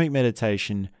dynamic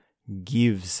meditation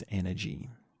gives energy.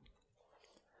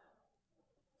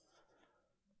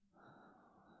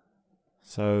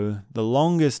 So the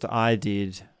longest I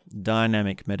did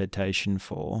dynamic meditation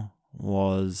for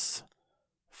was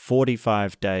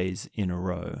 45 days in a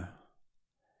row.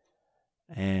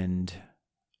 And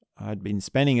I'd been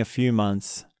spending a few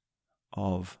months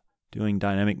of doing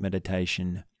dynamic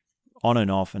meditation on and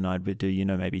off, and I'd do,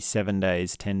 maybe 7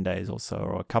 days, 10 days or so,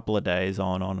 or a couple of days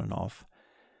on and off.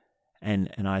 And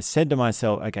I said to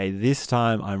myself, okay, this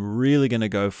time I'm really going to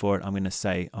go for it. I'm going to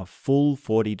say a full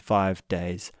 45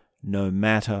 days, no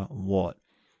matter what.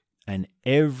 And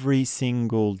every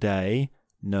single day,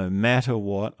 no matter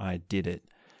what, I did it.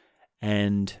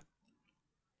 And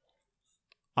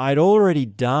I'd already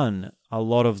done a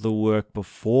lot of the work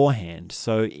beforehand.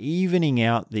 So evening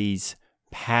out these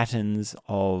patterns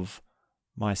of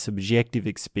my subjective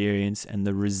experience and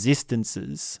the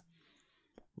resistances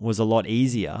was a lot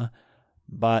easier,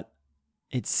 but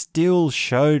it still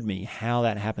showed me how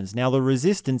that happens. Now, the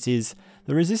resistance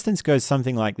goes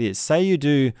something like this. Say you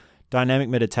do dynamic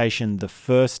meditation the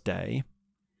first day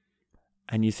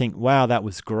and you think, wow, that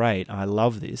was great. I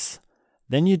love this.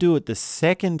 Then you do it the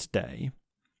second day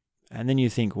and then you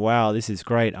think, wow, this is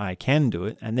great. I can do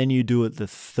it. And then you do it the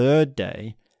third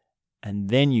day and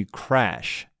then you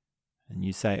crash and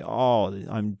you say, oh,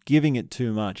 I'm giving it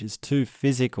too much. It's too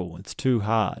physical. It's too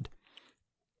hard.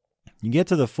 You get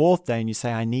to the fourth day and you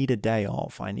say, I need a day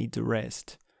off. I need to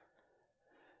rest.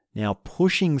 Now,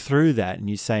 pushing through that and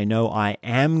you say, no, I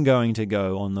am going to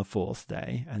go on the fourth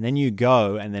day. And then you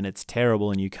go and then it's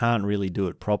terrible and you can't really do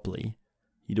it properly.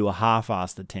 You do a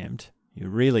half-assed attempt. You're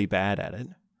really bad at it.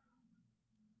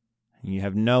 And you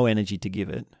have no energy to give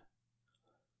it.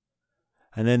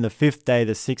 And then the fifth day,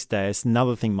 the sixth day,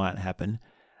 another thing might happen.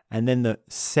 And then the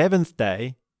seventh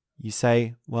day, you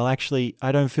say, well, actually,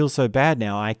 I don't feel so bad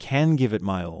now. I can give it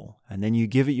my all. And then you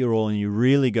give it your all and you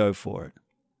really go for it.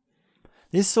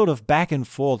 This sort of back and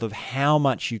forth of how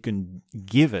much you can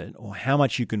give it or how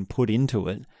much you can put into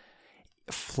it,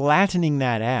 flattening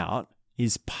that out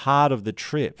is part of the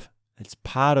trip. It's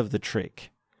part of the trick.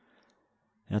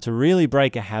 Now, to really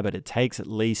break a habit, it takes at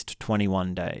least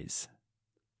 21 days.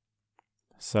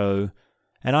 So,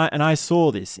 and I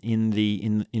saw this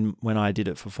in when I did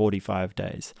it for 45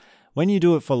 days. When you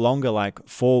do it for longer, like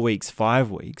 4 weeks,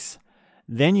 5 weeks,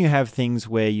 then you have things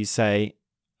where you say,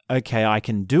 okay, I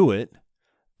can do it,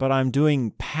 but I'm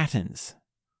doing patterns.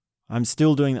 I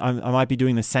might be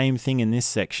doing the same thing in this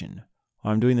section,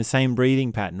 or I'm doing the same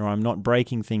breathing pattern, or I'm not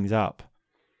breaking things up.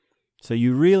 So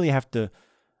you really have to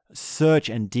search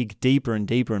and dig deeper and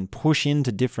deeper and push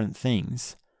into different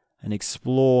things and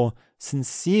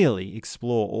sincerely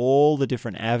explore all the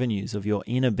different avenues of your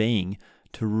inner being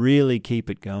to really keep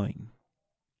it going.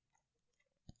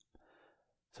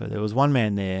 So there was one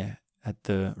man there at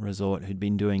the resort who'd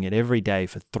been doing it every day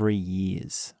for 3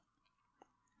 years.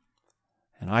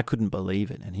 And I couldn't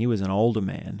believe it. And he was an older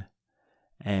man.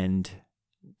 And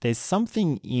there's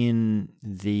something in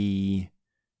the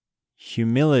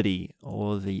humility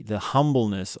or the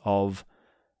humbleness of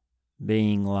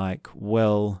being like,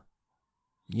 well,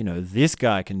 this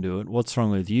guy can do it. What's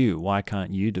wrong with you? Why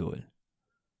can't you do it?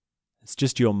 It's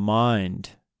just your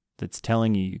mind that's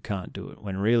telling you can't do it,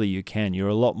 when really you can. You're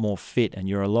a lot more fit and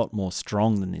you're a lot more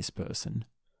strong than this person.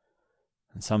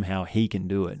 And somehow he can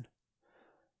do it.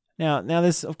 Now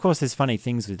there's funny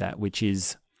things with that, which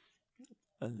is,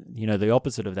 the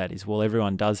opposite of that is, well,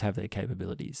 everyone does have their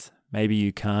capabilities. Maybe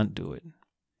you can't do it.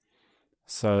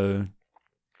 So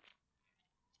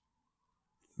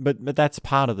but that's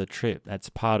part of the trip. That's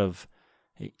part of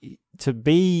to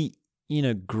be in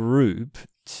a group,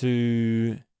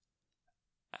 to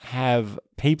have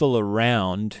people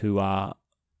around who are,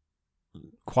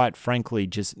 quite frankly,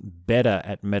 just better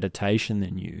at meditation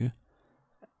than you.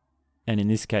 And in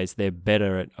this case, they're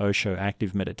better at Osho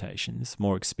active meditations,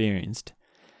 more experienced.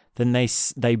 Then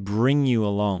they bring you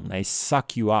along. They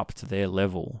suck you up to their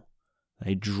level.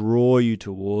 They draw you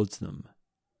towards them.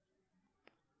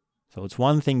 So it's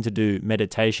one thing to do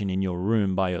meditation in your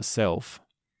room by yourself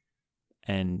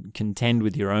and contend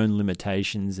with your own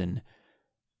limitations and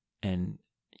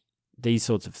these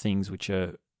sorts of things which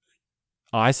are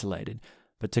isolated.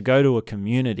 But to go to a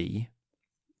community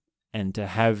and to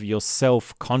have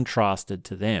yourself contrasted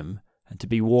to them and to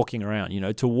be walking around,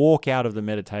 to walk out of the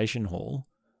meditation hall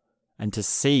and to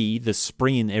see the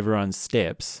spring in everyone's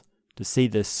steps, to see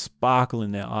the sparkle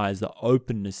in their eyes, the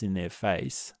openness in their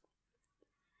face,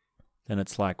 then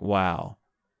it's like, wow,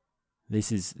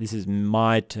 this is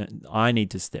my turn. I need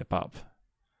to step up.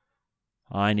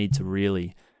 I need to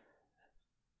really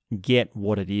get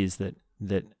what it is that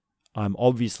I'm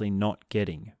obviously not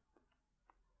getting.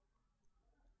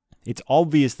 It's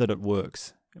obvious that it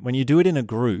works. When you do it in a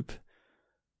group,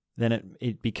 then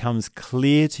it becomes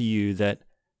clear to you that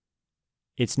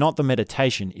it's not the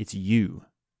meditation, it's you.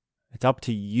 It's up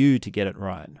to you to get it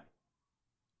right.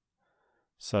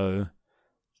 So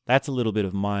that's a little bit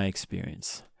of my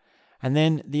experience. And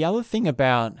then the other thing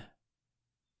about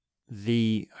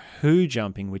the who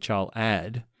jumping, which I'll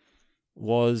add,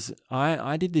 was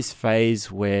I did this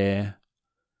phase where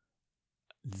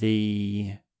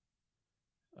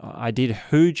I did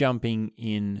who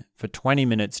jumping for 20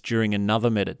 minutes during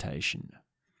another meditation.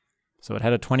 So it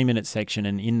had a 20-minute section,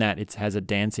 and in that it has a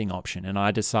dancing option, and I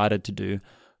decided to do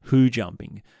who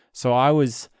jumping. So I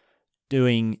was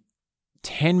doing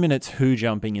 10 minutes who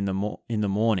jumping in the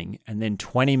morning and then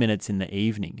 20 minutes in the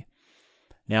evening.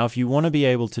 Now, if you want to be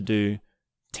able to do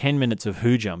 10 minutes of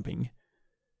who jumping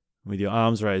with your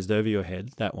arms raised over your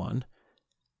head, that one,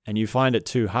 and you find it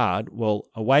too hard, well,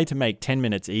 a way to make 10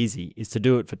 minutes easy is to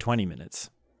do it for 20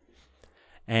 minutes.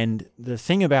 And the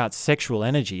thing about sexual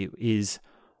energy is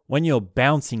when you're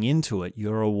bouncing into it,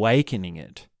 you're awakening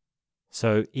it.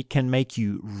 So it can make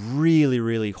you really,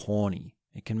 really horny.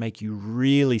 It can make you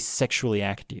really sexually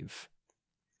active.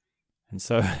 And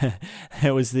so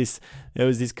there was this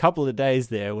couple of days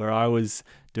there where I was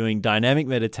doing dynamic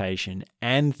meditation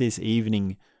and this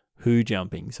evening who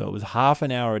jumping. So it was half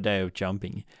an hour a day of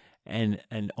jumping. And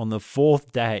on the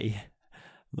fourth day,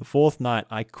 the fourth night,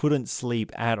 I couldn't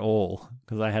sleep at all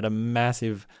because I had a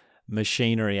massive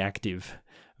machinery active,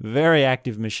 very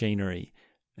active machinery.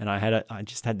 And I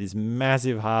just had this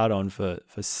massive hard on for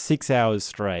 6 hours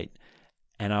straight.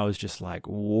 And I was just like,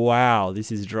 wow,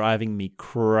 this is driving me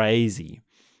crazy.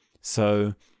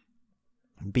 So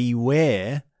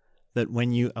beware that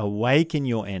when you awaken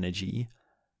your energy,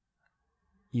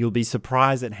 you'll be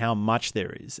surprised at how much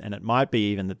there is. And it might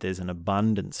be even that there's an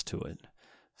abundance to it.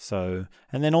 So,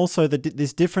 and then also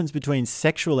this difference between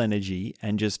sexual energy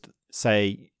and just,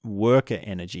 say, worker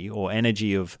energy or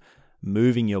energy of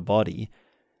moving your body.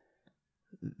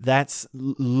 That's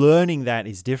learning that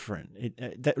is different.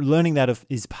 Learning that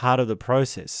is part of the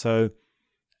process. So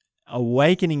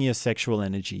awakening your sexual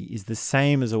energy is the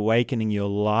same as awakening your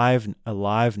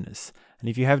aliveness. And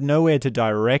if you have nowhere to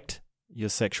direct your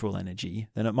sexual energy,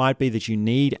 then it might be that you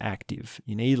need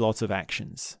lots of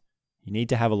actions. You need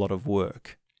to have a lot of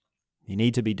work. You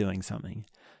need to be doing something.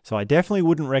 So I definitely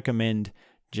wouldn't recommend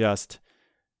just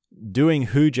doing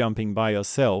who jumping by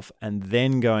yourself and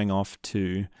then going off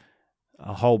to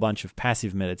a whole bunch of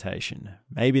passive meditation.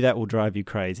 Maybe that will drive you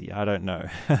crazy. I don't know.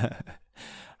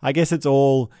 I guess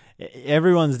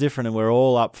everyone's different and we're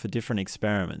all up for different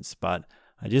experiments, but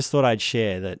I just thought I'd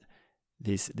share that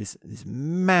this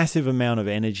massive amount of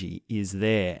energy is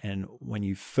there, and when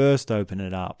you first open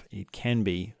it up, it can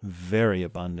be very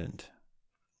abundant.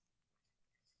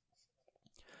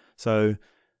 So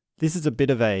this is a bit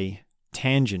of a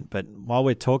tangent, but while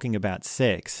we're talking about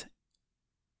sex,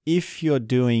 if you've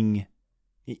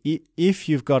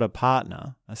got a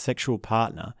partner, a sexual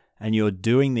partner, and you're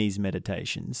doing these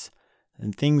meditations,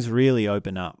 then things really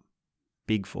open up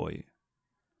big for you.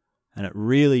 And it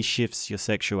really shifts your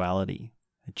sexuality.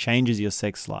 It changes your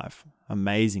sex life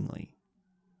amazingly.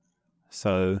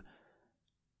 So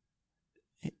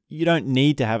you don't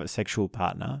need to have a sexual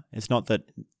partner. It's not that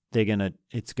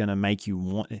it's gonna make you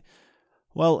want.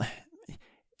 Well,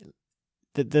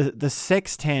 the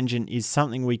sex tangent is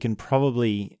something we can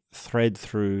probably thread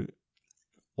through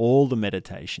all the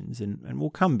meditations, and we'll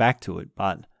come back to it.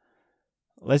 But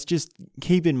let's just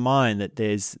keep in mind that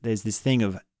there's this thing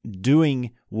of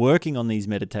working on these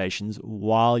meditations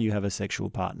while you have a sexual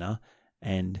partner,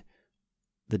 and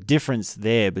the difference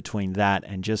there between that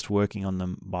and just working on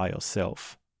them by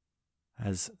yourself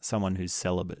as someone who's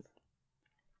celibate.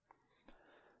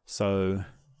 So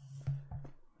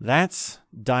that's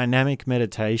dynamic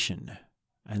meditation,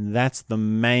 and that's the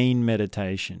main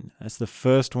meditation. That's the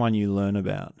first one you learn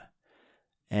about.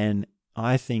 And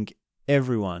I think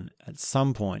everyone at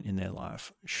some point in their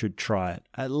life should try it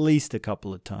at least a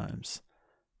couple of times,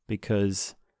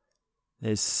 because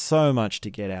there's so much to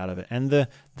get out of it. And the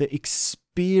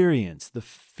experience, the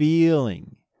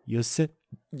feeling, your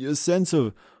sense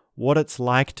of what it's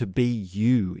like to be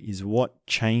you is what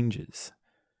changes.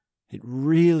 It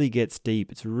really gets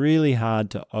deep. It's really hard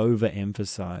to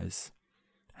overemphasize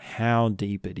how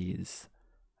deep it is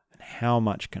and how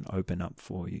much can open up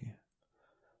for you.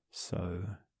 So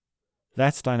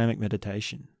that's dynamic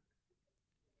meditation.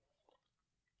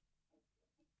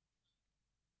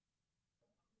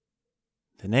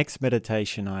 The next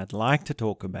meditation I'd like to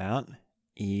talk about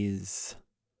is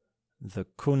the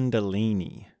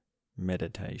Kundalini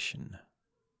meditation.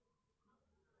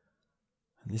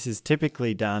 And this is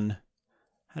typically done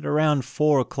at around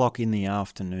 4 o'clock in the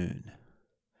afternoon.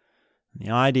 And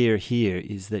the idea here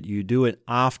is that you do it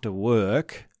after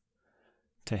work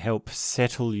to help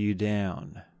settle you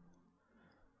down,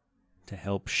 to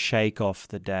help shake off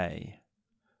the day,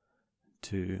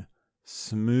 to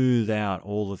smooth out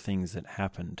all the things that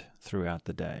happened throughout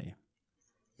the day.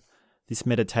 This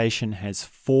meditation has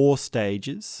 4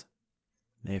 stages.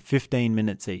 They're 15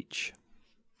 minutes each.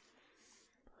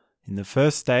 In the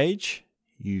first stage,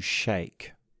 you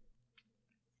shake.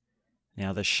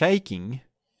 Now the shaking,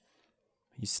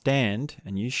 you stand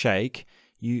and you shake.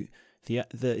 The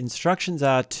instructions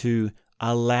are to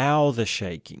allow the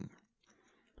shaking.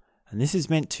 And this is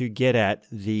meant to get at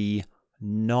the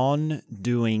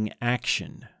non-doing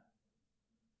action.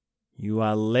 You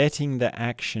are letting the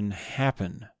action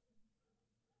happen.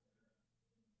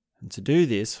 And to do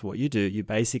this, what you do, you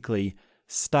basically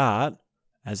start,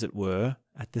 as it were,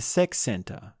 at the sex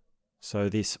center. So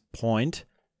this point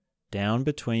down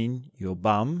between your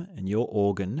bum and your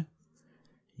organ,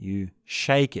 you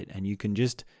shake it, and you can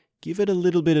just give it a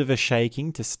little bit of a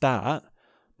shaking to start.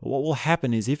 But what will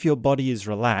happen is if your body is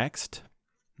relaxed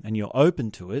and you're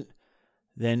open to it,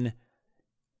 then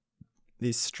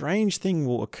this strange thing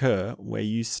will occur where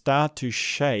you start to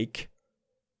shake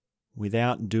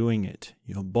without doing it.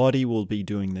 Your body will be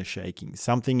doing the shaking.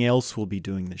 Something else will be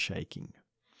doing the shaking.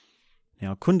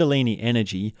 Now, Kundalini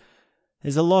energy,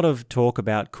 there's a lot of talk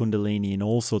about Kundalini in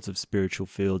all sorts of spiritual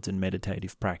fields and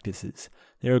meditative practices.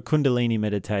 There are Kundalini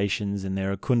meditations, and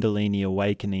there are Kundalini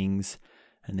awakenings,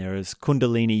 and there is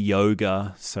Kundalini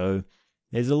yoga. So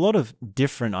there's a lot of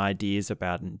different ideas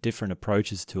about and different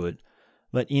approaches to it.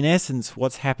 But in essence,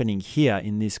 what's happening here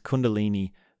in this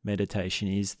Kundalini meditation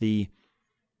is the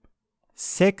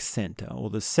sex center,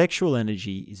 or the sexual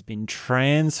energy, is being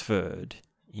transferred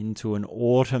into an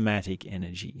automatic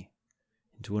energy,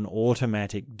 into an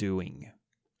automatic doing.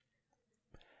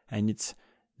 And it's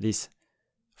this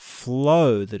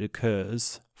flow that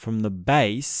occurs from the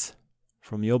base,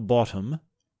 from your bottom,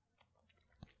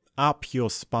 up your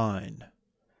spine.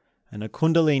 And a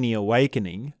Kundalini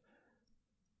awakening,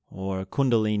 or a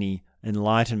Kundalini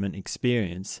enlightenment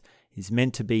experience, is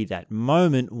meant to be that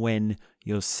moment when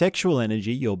your sexual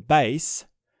energy, your base,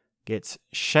 gets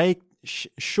shaken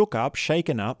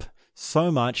up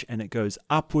so much, and it goes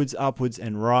upwards,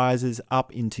 and rises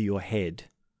up into your head,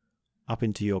 up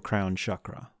into your crown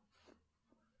chakra,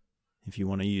 if you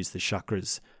want to use the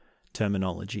chakras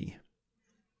terminology.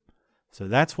 So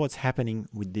that's what's happening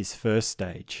with this first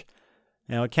stage.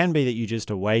 Now, it can be that you just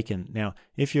awaken. Now,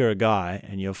 if you're a guy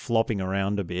and you're flopping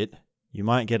around a bit, you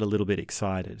might get a little bit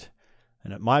excited.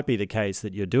 And it might be the case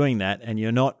that you're doing that and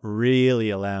you're not really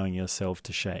allowing yourself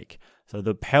to shake. So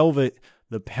the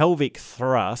pelvic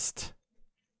thrust,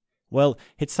 well,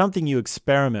 it's something you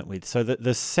experiment with. So that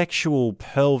the sexual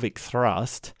pelvic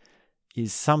thrust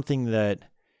is something that,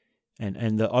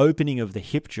 and the opening of the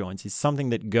hip joints is something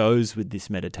that goes with this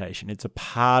meditation. It's a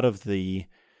part of the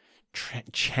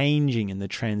changing and the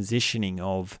transitioning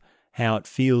of how it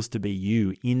feels to be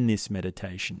you in this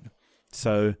meditation.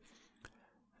 So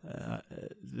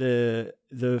the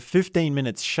 15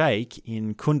 minutes shake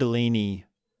in Kundalini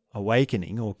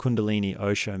awakening, or Kundalini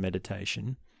Osho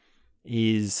meditation,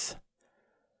 is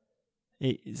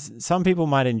some people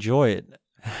might enjoy it.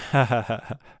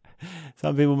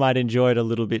 Some people might enjoy it a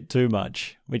little bit too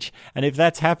much, and if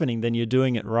that's happening, then you're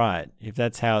doing it right. If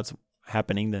that's how it's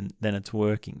happening, then it's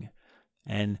working.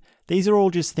 And these are all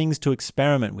just things to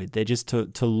experiment with. They're just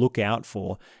to look out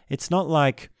for. It's not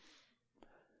like,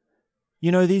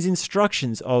 these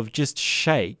instructions of just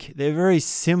shake, they're very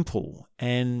simple.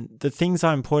 And the things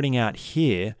I'm pointing out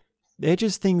here, they're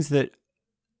just things that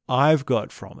I've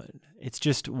got from it. It's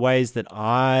just ways that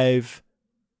I've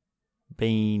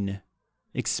been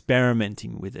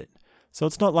experimenting with it. So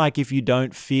it's not like if you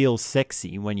don't feel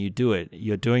sexy when you do it,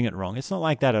 you're doing it wrong. It's not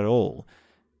like that at all.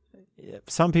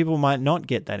 Some people might not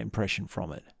get that impression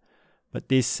from it. But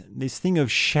this thing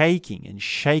of shaking and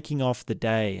shaking off the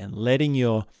day and letting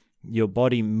your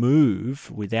body move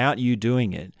without you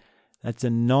doing it, that's a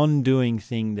non-doing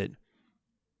thing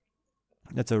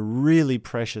that's a really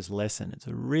precious lesson. It's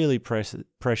a really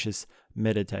precious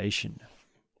meditation.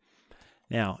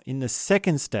 Now, in the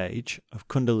second stage of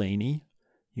Kundalini,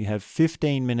 you have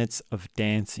 15 minutes of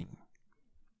dancing.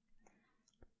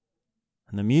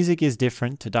 And the music is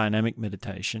different to dynamic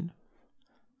meditation.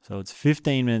 So it's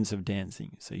 15 minutes of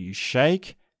dancing. So you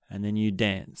shake and then you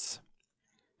dance.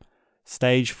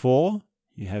 Stage 4,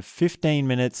 you have 15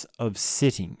 minutes of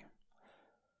sitting.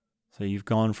 So you've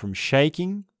gone from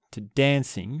shaking to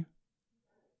dancing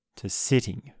to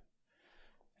sitting.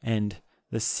 And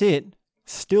the sit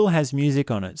still has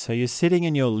music on it. So you're sitting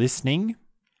and you're listening,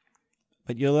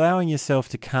 but you're allowing yourself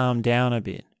to calm down a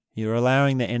bit. You're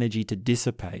allowing the energy to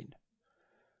dissipate.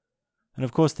 And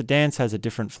of course, the dance has a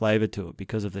different flavor to it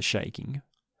because of the shaking.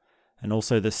 And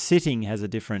also the sitting has a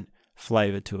different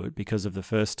flavor to it because of the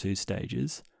first two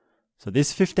stages. So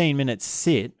this 15-minute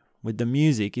sit with the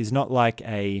music is not like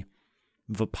a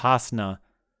Vipassana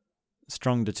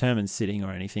strong determined sitting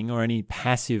or anything, or any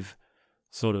passive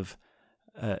sort of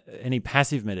any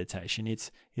passive meditation.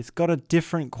 It's got a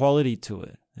different quality to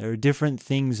it. There are different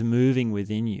things moving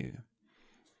within you.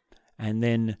 And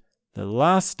then the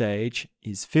last stage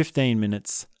is 15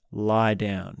 minutes lie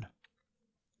down.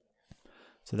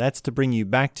 So that's to bring you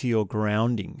back to your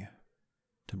grounding,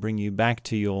 to bring you back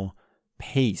to your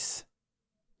peace,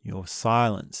 your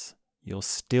silence, your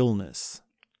stillness.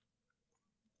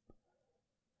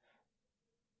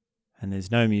 And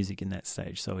there's no music in that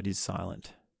stage, so it is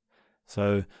silent.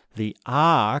 So the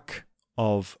arc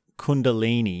of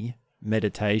Kundalini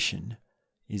meditation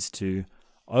is to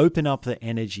open up the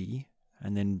energy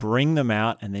and then bring them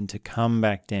out and then to come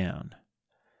back down.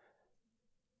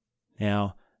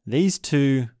 Now, these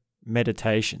two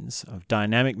meditations of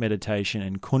dynamic meditation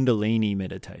and Kundalini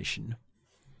meditation,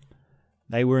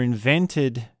 they were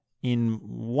invented in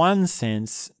one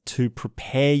sense to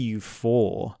prepare you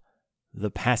for the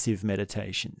passive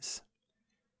meditations.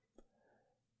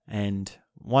 And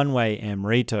one way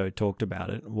Amrito talked about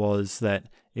it was that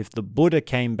if the Buddha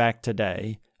came back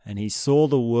today and he saw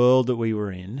the world that we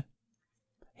were in,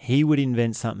 he would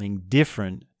invent something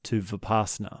different to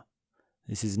Vipassana.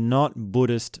 This is not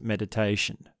Buddhist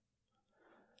meditation.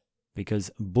 Because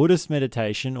Buddhist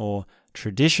meditation or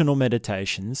traditional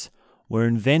meditations were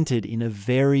invented in a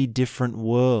very different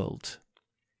world.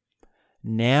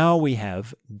 Now we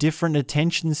have different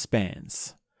attention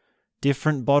spans,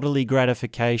 different bodily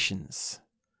gratifications,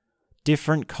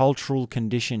 different cultural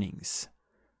conditionings,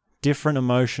 different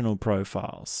emotional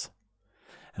profiles.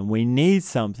 And we need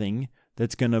something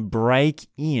that's going to break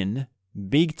in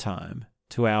big time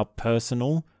to our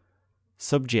personal,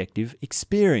 subjective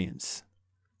experience.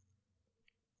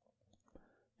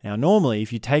 Now, normally,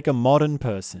 if you take a modern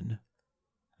person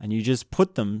and you just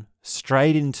put them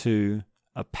straight into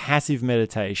a passive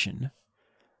meditation,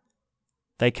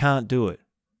 they can't do it.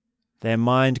 Their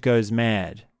mind goes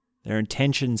mad. Their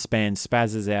attention span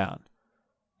spazzes out.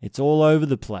 It's all over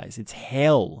the place. It's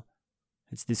hell.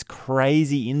 It's this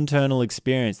crazy internal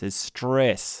experience. There's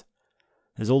stress.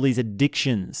 There's all these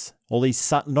addictions, all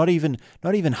these not even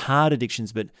hard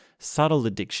addictions, but subtle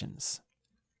addictions,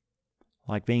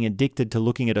 like being addicted to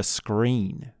looking at a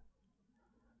screen.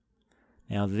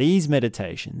 Now, these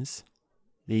meditations,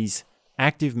 these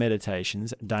active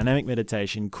meditations, dynamic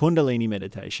meditation, Kundalini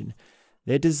meditation,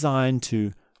 they're designed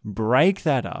to break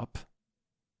that up,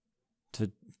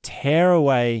 to tear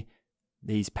away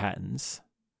these patterns,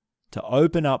 to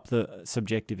open up the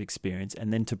subjective experience,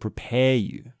 and then to prepare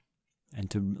you and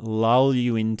to lull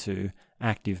you into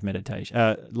active meditation,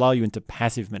 lull you into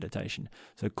passive meditation.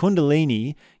 So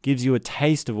Kundalini gives you a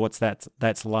taste of what's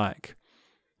that's like.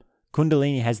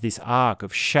 Kundalini has this arc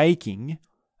of shaking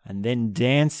and then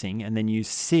dancing, and then you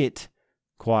sit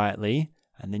quietly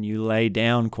and then you lay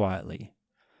down quietly.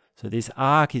 So this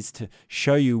arc is to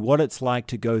show you what it's like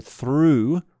to go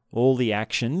through all the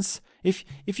actions. If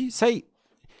you say,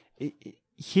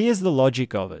 here's the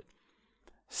logic of it.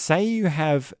 Say you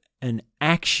have an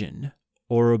action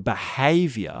or a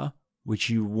behavior which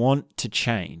you want to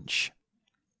change.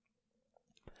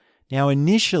 Now,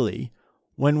 initially,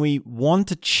 when we want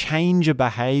to change a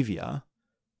behavior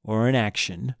or an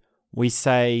action, we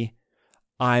say,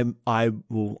 I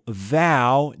will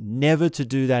vow never to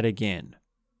do that again.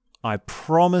 I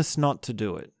promise not to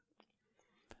do it.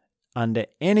 Under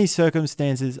any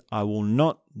circumstances, I will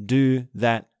not do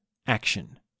that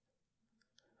action.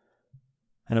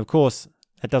 And of course,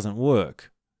 that doesn't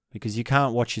work because you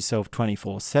can't watch yourself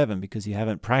 24/7 because you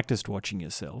haven't practiced watching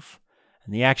yourself,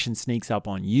 and the action sneaks up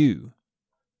on you.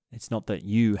 It's not that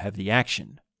you have the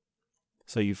action.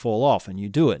 So you fall off and you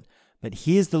do it. But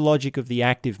here's the logic of the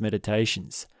active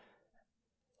meditations.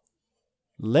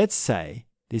 Let's say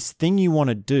this thing you want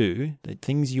to do, the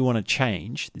things you want to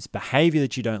change, this behavior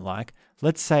that you don't like,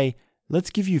 let's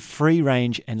give you free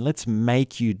range and let's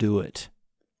make you do it.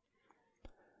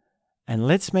 And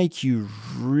let's make you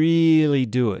really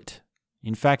do it.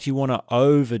 In fact, you want to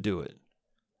overdo it.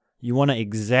 You want to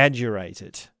exaggerate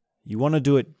it. You want to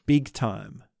do it big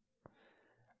time.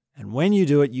 And when you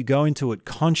do it, you go into it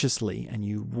consciously and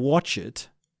you watch it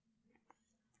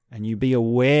and you be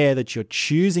aware that you're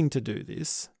choosing to do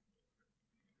this.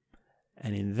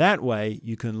 And in that way,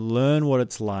 you can learn what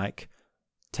it's like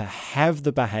to have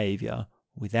the behavior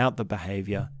without the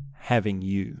behavior having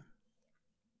you.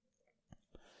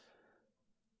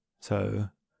 So,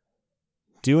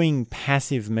 doing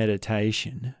passive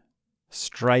meditation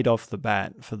straight off the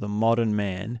bat for the modern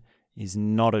man is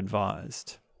not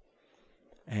advised.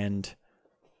 And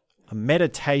a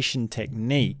meditation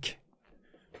technique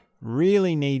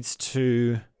really needs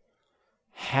to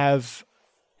have,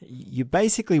 you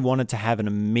basically want it to have an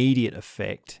immediate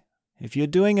effect. If you're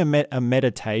doing a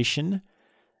meditation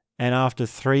and after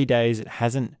 3 days it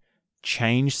hasn't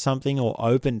changed something or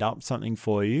opened up something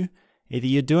for you, either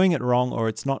you're doing it wrong or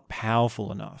it's not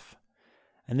powerful enough.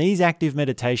 And these active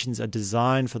meditations are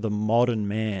designed for the modern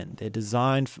man. They're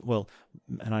designed for, well,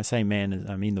 and I say man,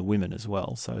 I mean the women as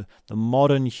well. So the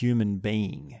modern human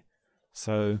being.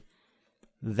 So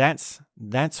that's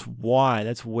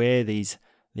where these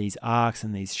arcs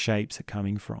and these shapes are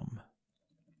coming from.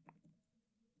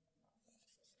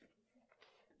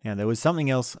 Now, there was something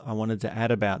else I wanted to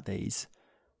add about these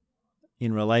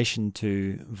in relation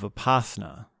to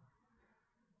Vipassana.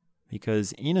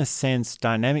 Because in a sense,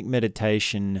 dynamic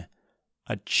meditation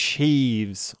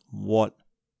achieves what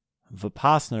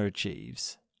Vipassana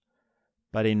achieves,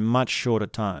 but in much shorter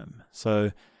time.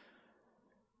 So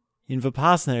in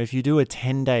Vipassana, if you do a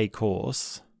 10-day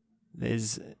course,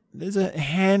 there's a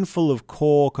handful of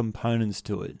core components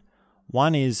to it.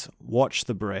 One is watch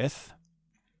the breath.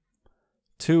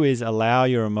 2 is allow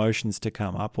your emotions to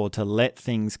come up or to let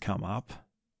things come up,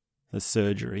 the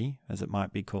surgery, as it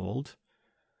might be called.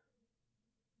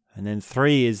 And then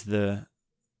 3 is the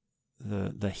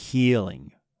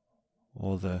healing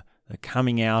or the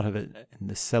coming out of it and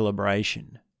the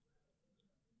celebration,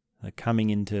 the coming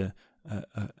into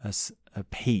a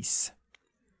peace.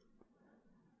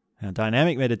 Now,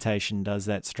 dynamic meditation does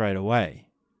that straight away.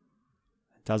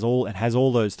 It has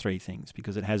all those 3 things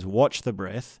because it has watch the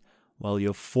breath. Well,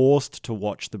 you're forced to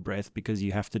watch the breath because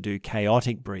you have to do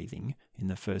chaotic breathing in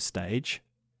the first stage.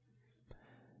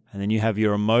 And then you have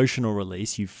your emotional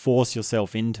release. You force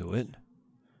yourself into it.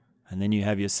 And then you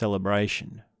have your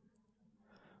celebration.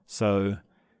 So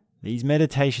these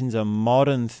meditations are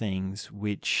modern things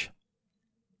which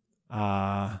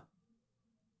are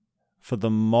for the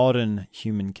modern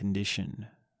human condition.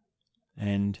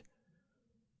 And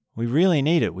we really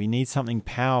need it. We need something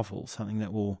powerful, something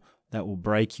that will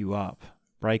break you up,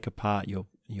 break apart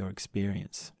your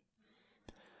experience.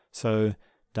 So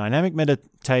dynamic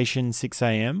meditation, 6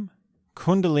 a.m.,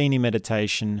 Kundalini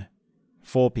meditation,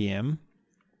 4 p.m.,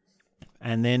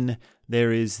 and then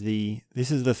there is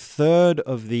this is the third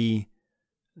of the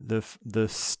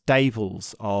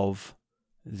staples of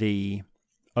the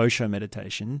Osho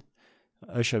meditations,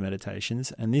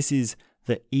 and this is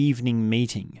the evening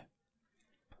meeting.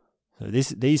 So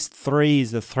these 3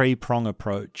 is the 3-prong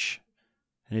approach.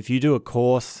 And if you do a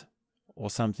course or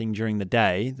something during the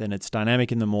day, then it's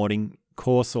dynamic in the morning,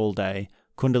 course all day,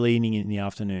 Kundalini in the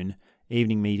afternoon,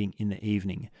 evening meeting in the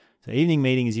evening. So evening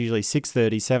meeting is usually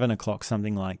 6:30, 7 o'clock,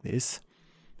 something like this.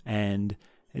 And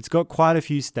it's got quite a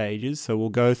few stages, so we'll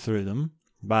go through them.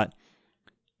 But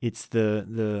it's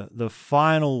the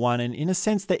final one. And in a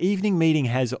sense, the evening meeting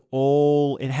has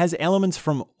elements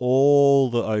from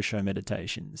all the Osho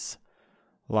meditations,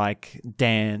 like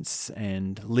dance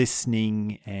and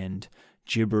listening and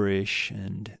gibberish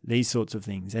and these sorts of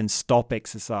things, and stop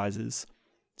exercises.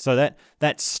 So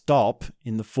that stop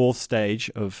in the 4th stage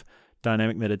of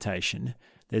dynamic meditation,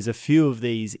 there's a few of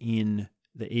these in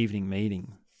the evening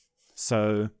meeting.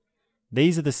 So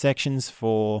these are the sections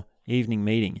for evening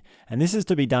meeting. And this is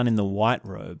to be done in the white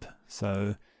robe.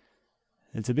 So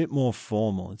it's a bit more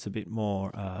formal. It's a bit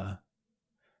more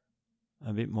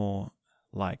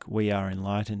like we are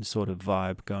enlightened sort of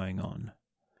vibe going on.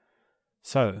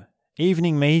 So,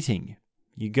 evening meeting.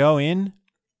 You go in,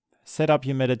 set up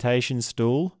your meditation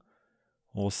stool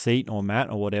or seat or mat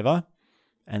or whatever,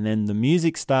 and then the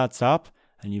music starts up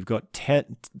and you've got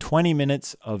 20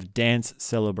 minutes of dance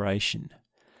celebration.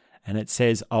 And it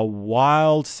says a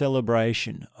wild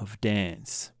celebration of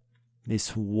dance.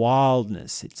 This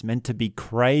wildness, it's meant to be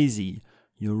crazy.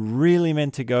 You're really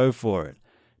meant to go for it.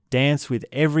 Dance with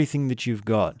everything that you've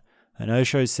got. And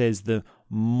Osho says the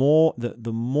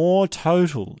more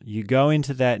total you go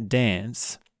into that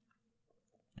dance,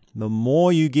 the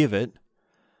more you give it,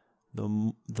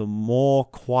 the more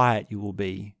quiet you will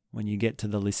be when you get to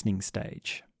the listening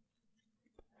stage.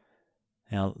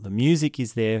 Now, the music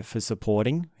is there for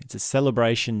supporting. It's a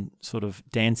celebration sort of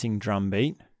dancing drum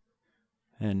beat.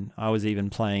 And I was even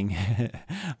playing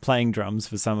drums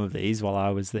for some of these while I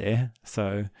was there.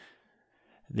 So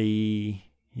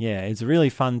it's really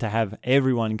fun to have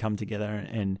everyone come together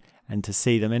and to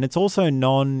see them. And it's also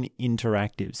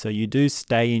non-interactive. So you do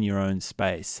stay in your own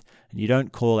space and you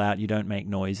don't call out, you don't make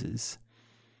noises.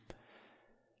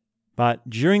 But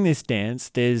during this dance,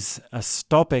 there's a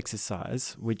stop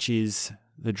exercise, which is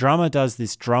the drummer does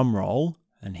this drum roll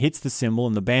and hits the cymbal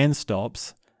and the band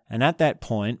stops. And at that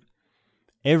point,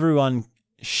 everyone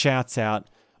shouts out,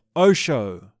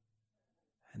 Osho,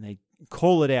 and they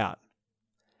call it out.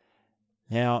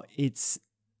 Now, it's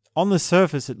on the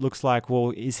surface, it looks like,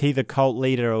 well, is he the cult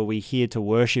leader or are we here to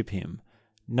worship him?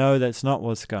 No, that's not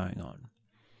what's going on.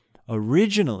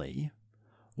 Originally,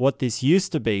 what this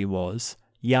used to be was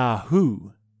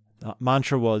Yahoo. The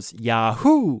mantra was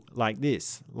Yahoo, like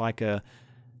this, like a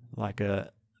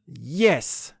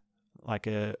yes, like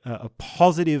a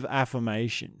positive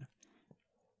affirmation.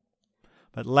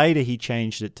 But later he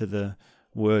changed it to the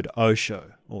word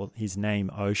Osho, or his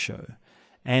name Osho.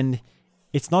 And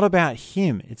it's not about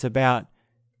him. It's about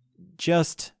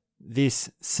just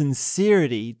this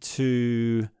sincerity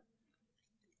to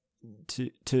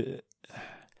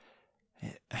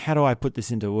how do I put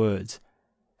this into words?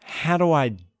 How do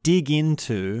I dig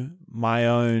into my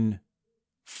own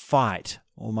fight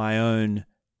or my own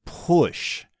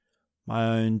push, my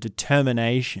own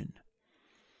determination?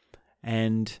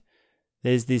 And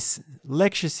there's this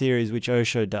lecture series which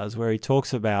Osho does where he's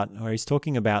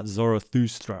talking about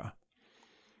Zarathustra.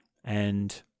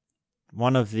 And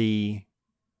one of the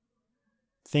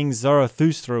things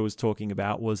Zarathustra was talking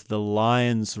about was the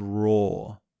lion's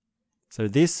roar. So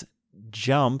this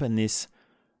jump and this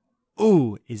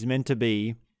ooh is meant to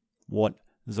be what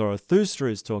Zarathustra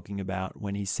is talking about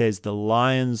when he says the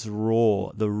lion's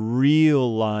roar, the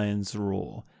real lion's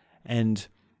roar. And,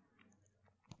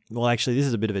 well, actually, this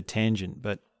is a bit of a tangent,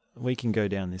 but we can go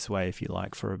down this way if you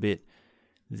like for a bit.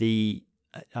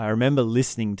 I remember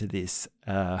listening to this.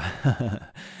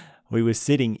 We were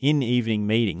sitting in evening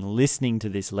meeting, listening to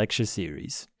this lecture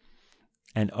series,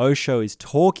 and Osho is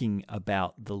talking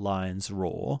about the lion's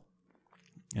roar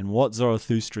and what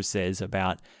Zarathustra says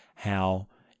about how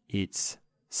it's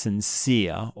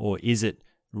sincere, or is it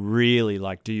really,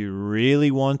 like, do you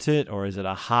really want it, or is it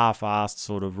a half-assed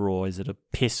sort of roar? Is it a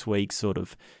piss-weak sort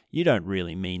of, you don't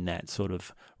really mean that sort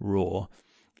of roar?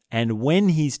 And when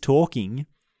he's talking,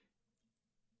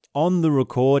 on the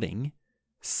recording,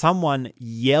 someone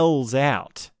yells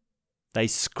out. They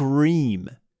scream.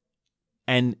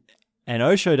 And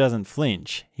Osho doesn't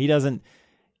flinch. He doesn't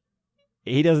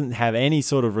have any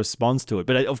sort of response to it.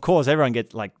 But of course, everyone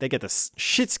gets they get the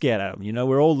shit scared out of him. You know,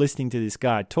 we're all listening to this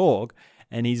guy talk,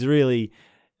 and he's really,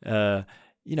 he's a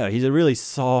really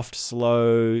soft,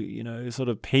 slow, sort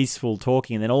of peaceful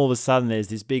talking. And then all of a sudden, there's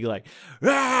this big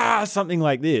something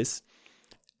like this,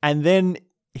 and then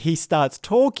he starts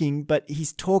talking, but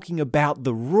he's talking about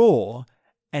the roar,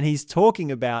 and he's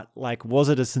talking about, was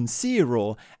it a sincere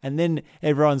roar? And then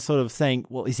everyone's sort of saying,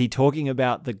 well, is he talking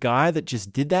about the guy that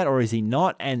just did that, or is he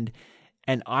not? And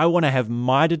I want to have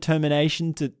my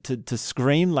determination to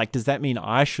scream. Does that mean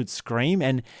I should scream?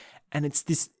 And it's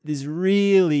this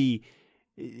really,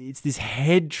 it's this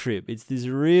head trip. It's this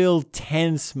real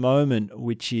tense moment,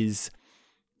 which is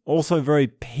also very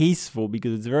peaceful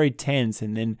because it's very tense.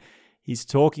 And then he's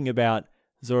talking about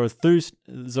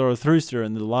Zarathustra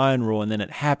and the lion roar, and then it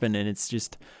happened, and it's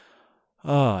just,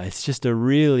 it's a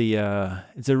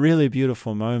really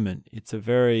beautiful moment. It's a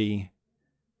very,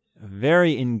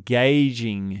 very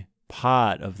engaging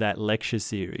part of that lecture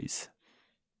series.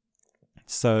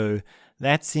 So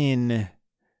that's in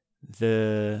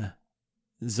the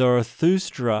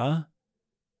Zarathustra,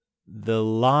 the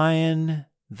lion,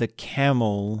 the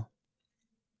camel,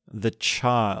 the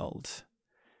child.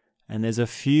 And there's a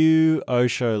few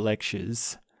Osho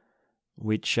lectures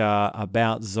which are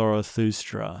about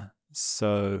Zarathustra.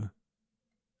 So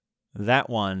that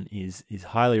one is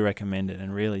highly recommended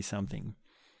and really something.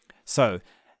 So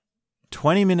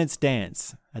 20 minutes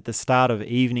dance at the start of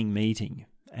evening meeting.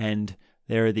 And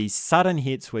there are these sudden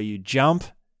hits where you jump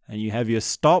and you have your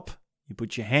stop. You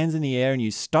put your hands in the air and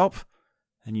you stop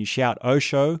and you shout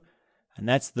Osho. And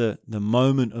that's the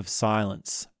moment of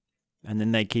silence. And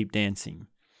then they keep dancing.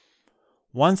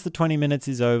 Once the 20 minutes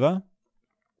is over,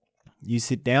 you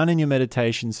sit down in your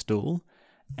meditation stool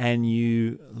and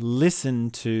you listen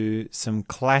to some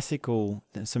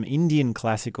Indian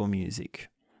classical music.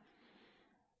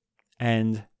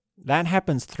 And that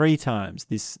happens 3 times.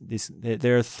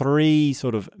 There are 3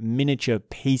 sort of miniature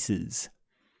pieces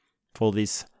for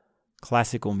this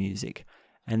classical music.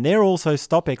 And they're also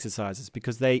stop exercises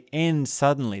because they end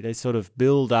suddenly. They sort of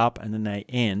build up and then they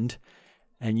end.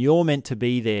 And you're meant to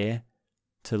be there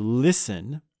to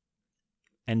listen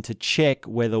and to check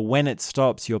whether when it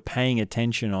stops you're paying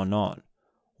attention or not.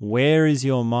 Where is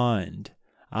your mind?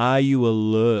 Are you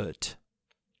alert?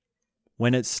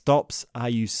 When it stops, are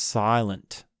you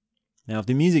silent? Now, if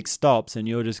the music stops and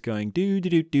you're just going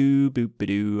do-do-do-do,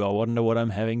 boop-ba-doo, I wonder what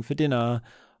I'm having for dinner,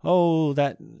 oh,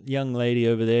 that young lady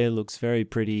over there looks very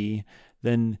pretty,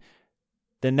 then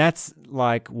that's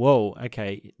like, whoa,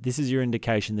 okay, this is your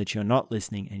indication that you're not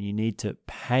listening and you need to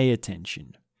pay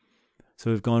attention. So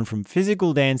we've gone from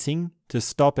physical dancing to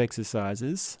stop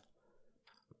exercises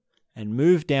and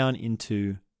moved down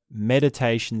into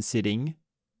meditation sitting,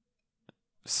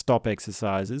 stop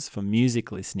exercises for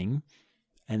music listening.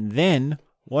 And then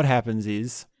what happens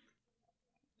is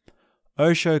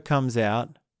Osho comes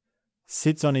out,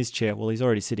 sits on his chair. Well, he's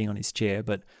already sitting on his chair,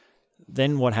 but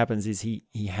then what happens is he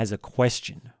has a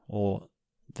question or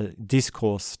the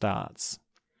discourse starts.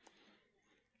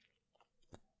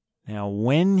 Now,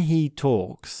 when he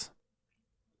talks,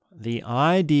 the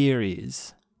idea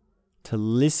is to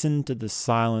listen to the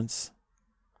silence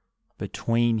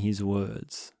between his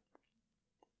words.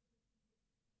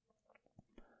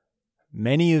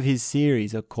 Many of his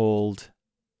series are called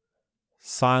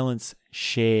Silence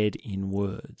Shared in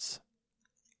Words.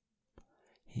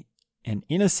 And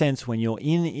in a sense, when you're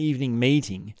in the evening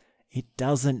meeting, it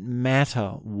doesn't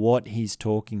matter what he's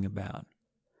talking about.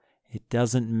 It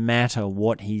doesn't matter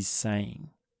what he's saying.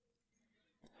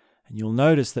 And you'll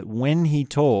notice that when he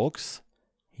talks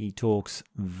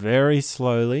very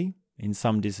slowly in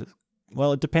some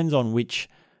well, it depends on which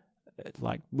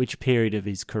period of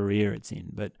his career it's in,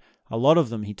 but a lot of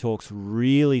them he talks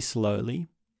really slowly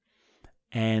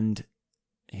and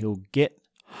he'll get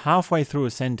halfway through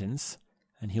a sentence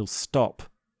and he'll stop.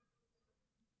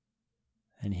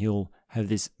 And he'll have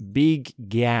this big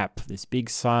gap, this big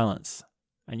silence.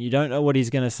 And you don't know what he's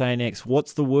going to say next.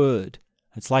 What's the word?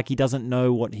 It's like he doesn't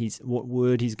know what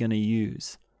word he's going to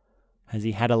use. Has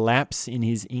he had a lapse in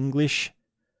his English?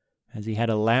 Has he had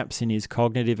a lapse in his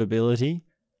cognitive ability?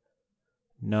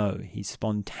 No, he's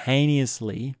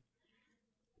spontaneously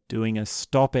doing a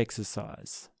stop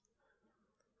exercise.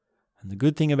 And the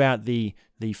good thing about the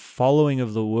following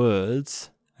of the words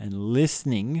and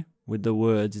listening with the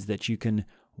words is that you can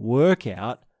work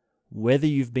out whether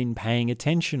you've been paying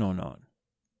attention or not.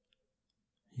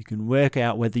 You can work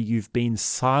out whether you've been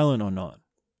silent or not.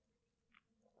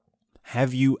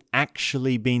 Have you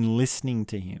actually been listening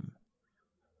to him?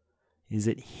 Is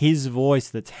it his voice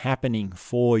that's happening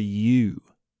for you?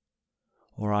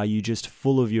 Or are you just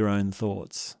full of your own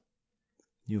thoughts?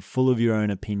 You're full of your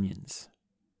own opinions.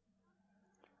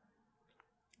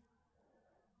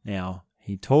 Now,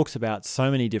 he talks about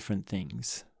so many different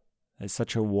things. There's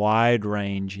such a wide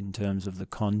range in terms of the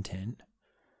content.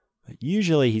 But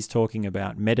usually he's talking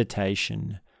about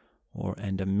meditation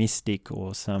and a mystic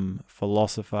or some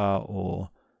philosopher or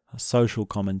a social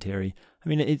commentary. I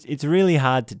mean, it's really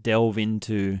hard to delve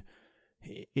into.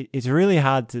 It's really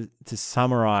hard to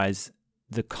summarize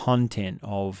the content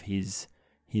of his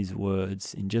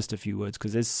words in just a few words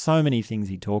because there's so many things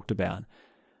he talked about.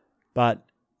 But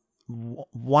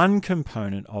one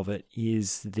component of it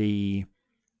is the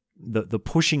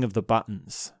pushing of the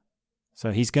buttons.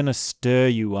 So he's going to stir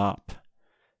you up.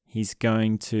 He's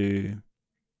going to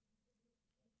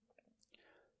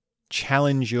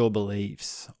challenge your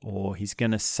beliefs, or he's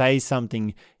going to say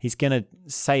something. He's going to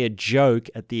say a joke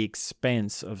at the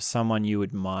expense of someone you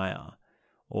admire,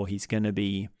 or he's going to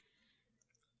be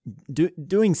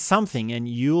doing something and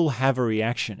you'll have a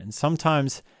reaction. And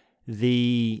sometimes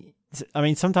the I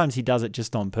mean, sometimes he does it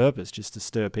just on purpose, just to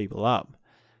stir people up.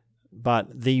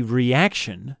 But the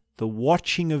reaction, the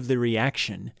watching of the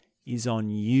reaction, is on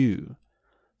you.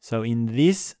 So in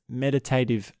this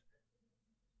meditative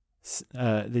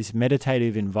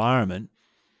environment,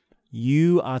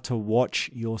 you are to watch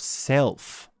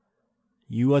yourself.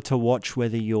 You are to watch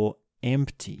whether you're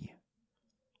empty.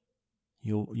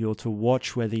 You're to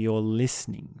watch whether you're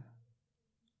listening.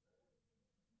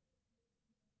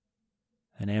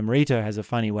 And Amrita has a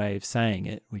funny way of saying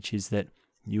it, which is that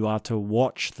you are to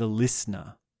watch the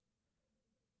listener.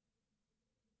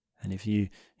 And if he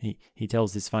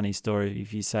tells this funny story,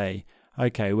 if you say,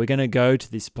 okay, we're going to go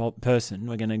to this person,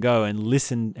 we're going to go and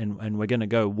listen, and we're going to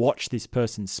go watch this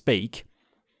person speak,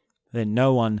 then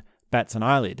no one bats an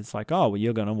eyelid. It's like, oh, well,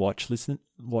 you're going to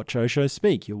watch Osho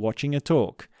speak. You're watching a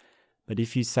talk. But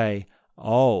if you say,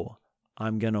 oh,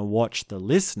 I'm going to watch the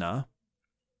listener,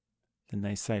 then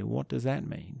they say, what does that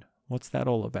mean? What's that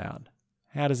all about?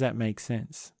 How does that make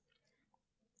sense?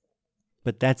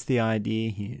 But that's the idea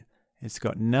here. It's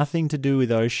got nothing to do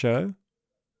with Osho.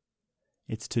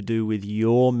 It's to do with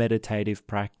your meditative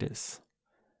practice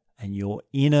and your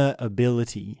inner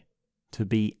ability to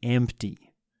be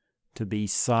empty, to be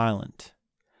silent.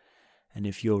 And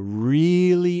if you're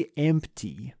really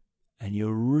empty and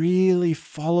you're really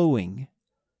following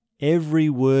every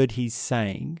word he's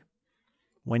saying,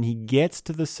 when he gets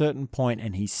to the certain point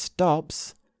and he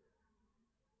stops,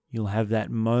 you'll have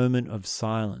that moment of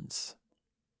silence.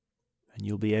 And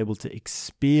you'll be able to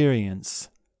experience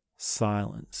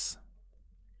silence.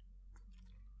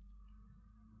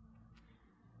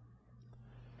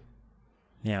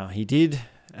 Now, he did,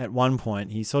 at one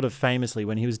point, he sort of famously,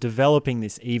 when he was developing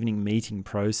this evening meeting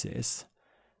process,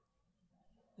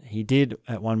 he did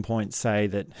at one point say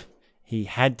that he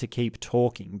had to keep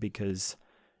talking because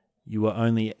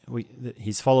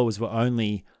his followers were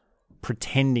only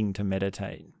pretending to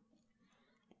meditate.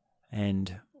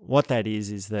 And what that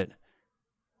is that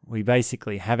we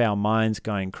basically have our minds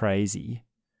going crazy.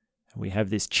 We have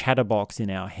this chatterbox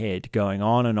in our head going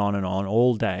on and on and on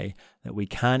all day that we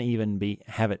can't even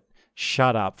have it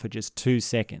shut up for just 2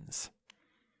 seconds.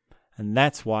 And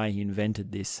that's why he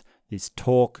invented this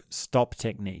talk stop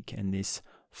technique and this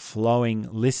flowing,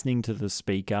 listening to the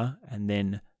speaker and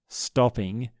then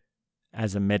stopping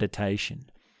as a meditation.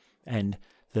 And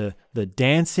the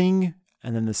dancing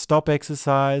and then the stop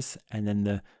exercise and then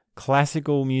the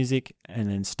classical music and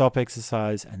then stop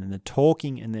exercise and then the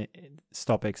talking and the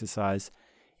stop exercise,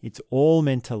 it's all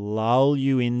meant to lull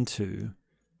you into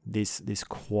this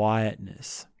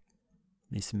quietness,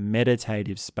 this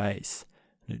meditative space,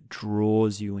 and it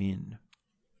draws you in.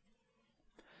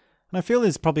 And I feel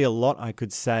there's probably a lot I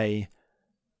could say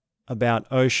about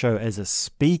Osho as a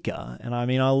speaker, and I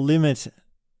mean, I'll limit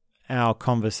our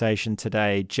conversation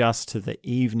today just to the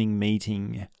evening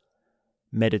meeting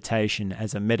meditation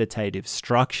as a meditative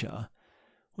structure.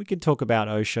 We could talk about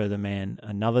Osho the man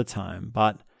another time,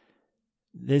 but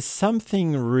there's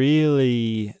something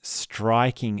really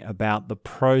striking about the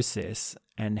process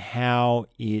and how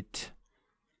it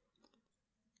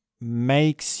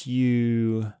makes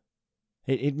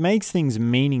it makes things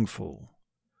meaningful,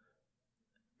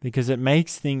 because it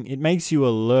makes you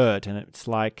alert, and it's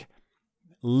like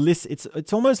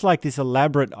it's almost like this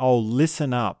elaborate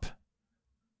listen up.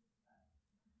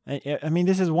 I mean,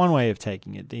 this is one way of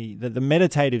taking it. The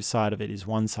meditative side of it is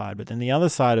one side, but then the other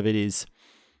side of it is,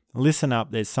 listen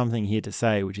up, there's something here to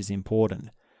say which is important.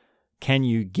 Can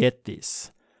you get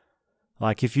this?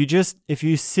 Like if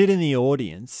you sit in the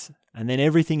audience and then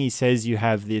everything he says you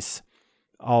have this,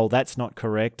 oh, that's not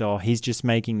correct, or he's just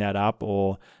making that up,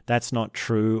 or that's not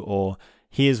true, or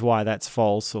here's why that's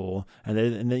false, and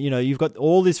then you've got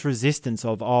all this resistance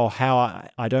of, oh, how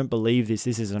I don't believe this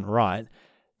isn't right.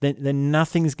 Then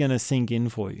nothing's going to sink in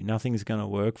for you. Nothing's going to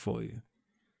work for you.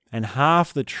 And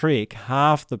half the trick,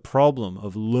 half the problem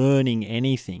of learning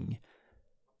anything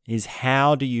is,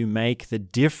 how do you make the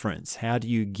difference? How do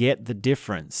you get the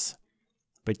difference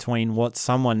between what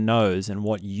someone knows and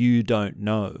what you don't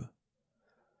know?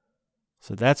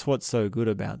 So that's what's so good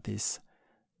about this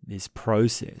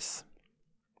process.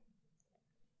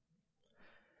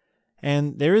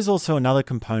 And there is also another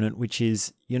component, which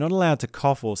is you're not allowed to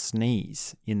cough or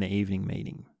sneeze in the evening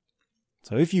meeting.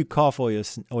 So if you cough or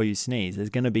you sneeze,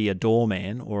 there's going to be a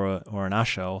doorman or an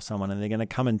usher or someone, and they're going to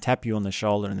come and tap you on the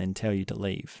shoulder and then tell you to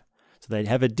leave. So they'd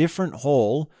have a different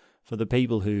hall for the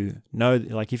people who know,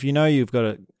 like if you know you've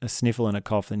got a sniffle and a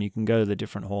cough, then you can go to the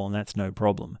different hall and that's no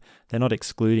problem. They're not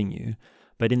excluding you.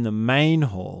 But in the main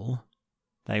hall,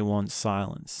 they want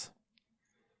silence.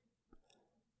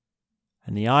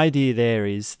 And the idea there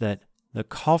is that The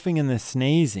coughing and the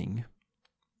sneezing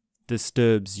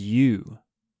disturbs you.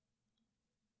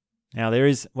 Now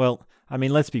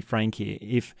let's be frank here.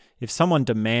 If someone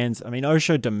demands,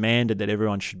 Osho demanded that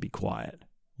everyone should be quiet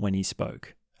when he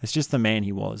spoke. It's just the man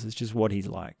he was. It's just what he's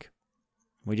like.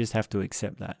 We just have to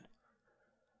accept that.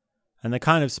 And the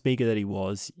kind of speaker that he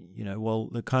was,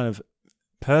 the kind of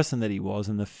person that he was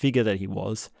and the figure that he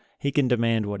was, he can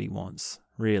demand what he wants,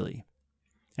 really.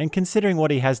 And considering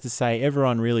what he has to say,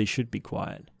 everyone really should be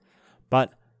quiet.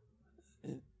 But,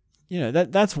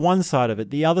 that's one side of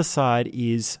it. The other side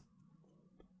is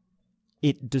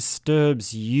it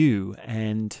disturbs you,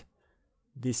 and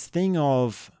this thing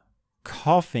of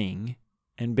coughing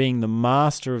and being the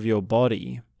master of your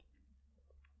body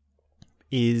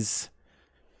is,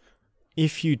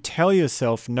 if you tell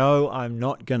yourself, no, I'm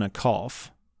not going to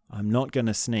cough, I'm not going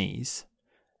to sneeze,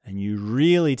 and you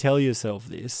really tell yourself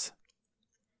this,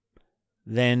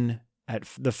 then at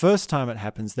the first time it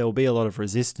happens, there will be a lot of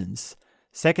resistance.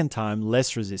 Second time,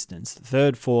 less resistance.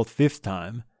 Third, fourth, fifth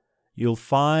time, you'll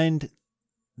find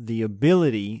the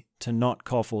ability to not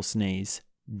cough or sneeze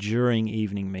during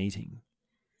evening meeting.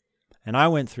 And I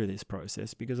went through this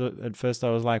process because at first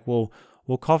I was like, well,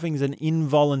 coughing's an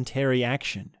involuntary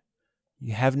action.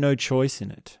 You have no choice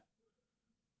in it.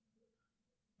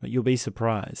 But you'll be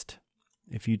surprised.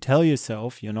 If you tell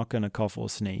yourself you're not going to cough or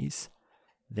sneeze,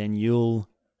 then you'll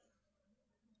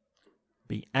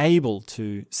be able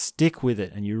to stick with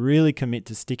it, and you really commit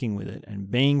to sticking with it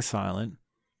and being silent,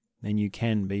 then you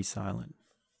can be silent.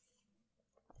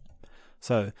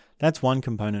 So that's one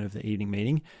component of the evening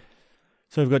meeting.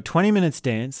 So we've got 20 minutes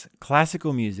dance,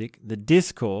 classical music, the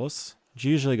discourse, which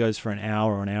usually goes for an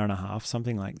hour or an hour and a half,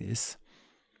 something like this.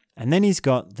 And then he's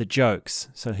got the jokes.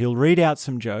 So he'll read out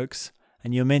some jokes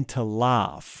and you're meant to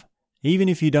laugh. Even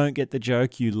if you don't get the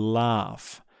joke, you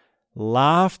laugh.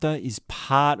 Laughter is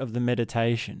part of the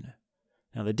meditation.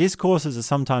 Now, the discourses are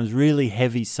sometimes really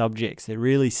heavy subjects. They're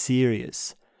really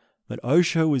serious. But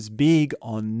Osho was big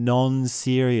on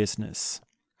non-seriousness.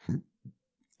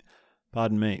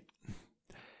 Pardon me.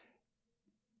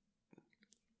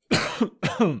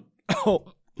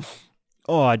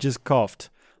 I just coughed.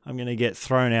 I'm going to get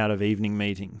thrown out of evening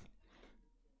meeting.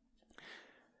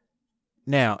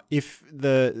 Now,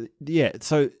 the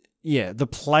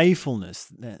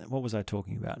playfulness, what was I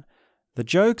talking about? The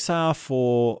jokes are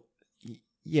for,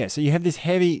 so you have this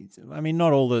heavy,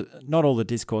 not all the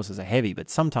discourses are heavy, but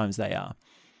sometimes they are.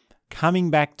 Coming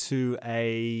back to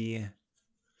a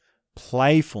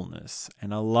playfulness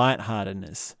and a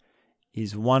lightheartedness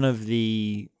is one of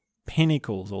the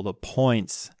pinnacles or the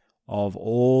points of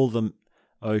all the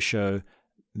Osho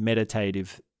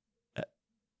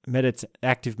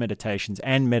active meditations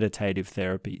and meditative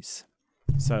therapies.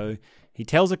 So he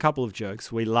tells a couple of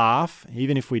jokes. We laugh,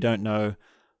 even if we don't know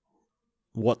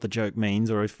what the joke means,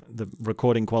 or if the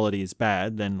recording quality is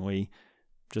bad, then we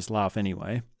just laugh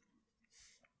anyway.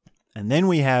 And then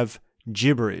we have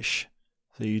gibberish.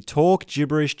 So you talk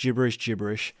gibberish,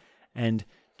 and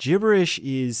gibberish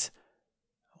is,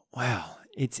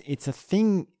 it's a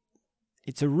thing,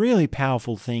 it's a really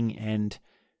powerful thing, and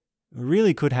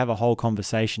really could have a whole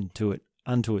conversation to it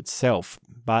unto itself.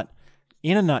 But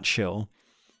in a nutshell,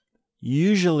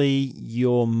 usually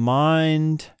your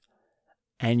mind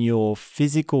and your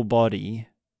physical body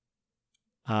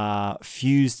are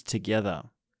fused together.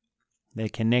 They're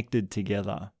connected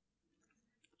together.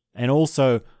 And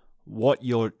also what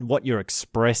you're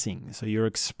expressing. So your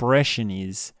expression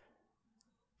is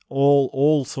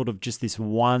all sort of just this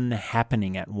one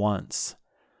happening at once.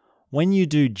 When you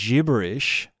do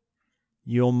gibberish,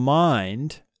 your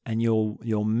mind and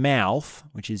your mouth,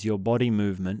 which is your body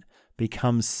movement,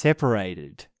 becomes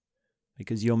separated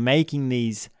because you're making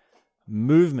these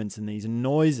movements and these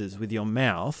noises with your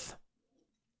mouth,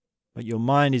 but your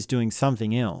mind is doing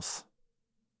something else.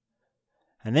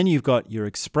 And then you've got your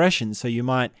expression. So you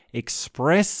might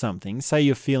express something. Say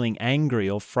you're feeling angry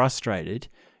or frustrated.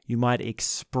 You might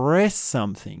express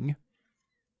something,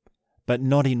 but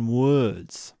not in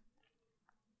words.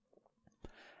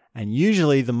 And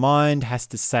usually the mind has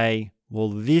to say, well,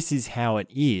 this is how it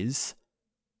is,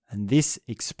 and this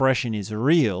expression is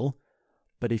real.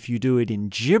 But if you do it in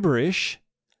gibberish,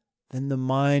 then the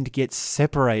mind gets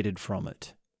separated from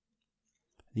it.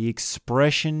 The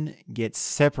expression gets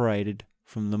separated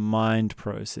from the mind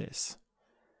process.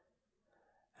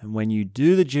 And when you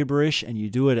do the gibberish and you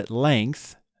do it at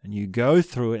length, and you go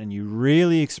through it and you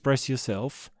really express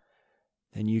yourself,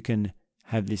 then you can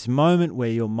have this moment where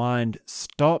your mind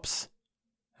stops.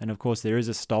 And of course, there is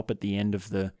a stop at the end of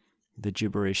the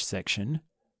gibberish section.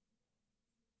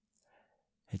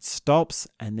 It stops,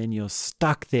 and then you're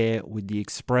stuck there with the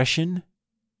expression,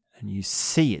 and you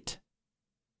see it,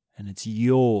 and it's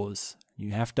yours.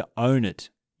 You have to own it.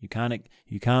 You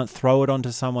can't throw it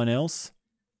onto someone else.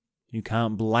 You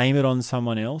can't blame it on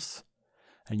someone else,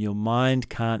 and your mind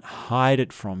can't hide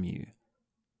it from you.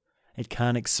 It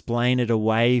can't explain it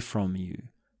away from you.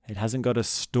 It hasn't got a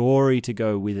story to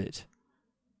go with it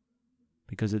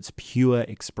because it's pure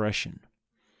expression.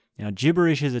 Now,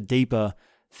 gibberish is a deeper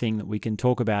thing that we can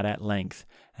talk about at length,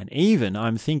 and even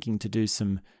I'm thinking to do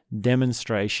some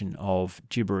demonstration of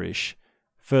gibberish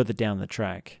further down the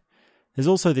track. There's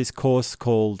also this course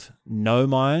called No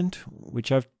Mind,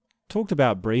 which I've talked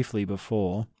about briefly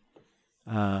before.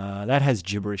 That has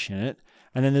gibberish in it.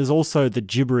 And then there's also the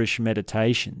gibberish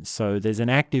meditation. So there's an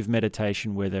active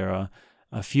meditation where there are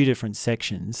a few different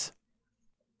sections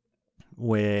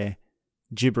where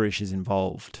gibberish is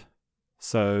involved.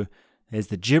 So there's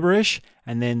the gibberish,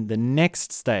 and then the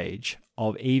next stage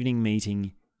of evening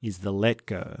meeting is the let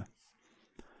go.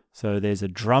 So there's a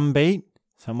drum beat.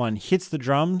 Someone hits the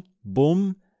drum,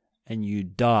 boom, and you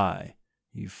die.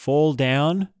 You fall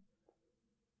down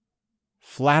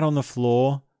flat on the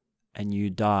floor, and you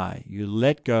die. You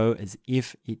let go as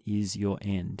if it is your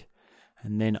end.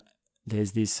 And then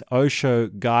there's this Osho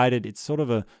guided, it's sort of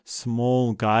a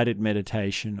small guided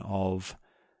meditation of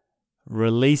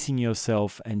releasing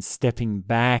yourself and stepping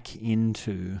back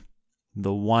into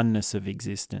the oneness of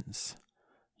existence.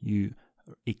 You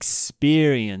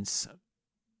experience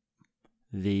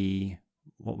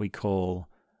what we call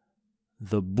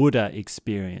the Buddha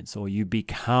experience, or you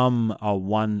become a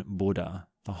one Buddha.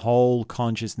 The whole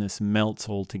consciousness melts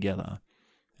all together.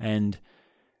 And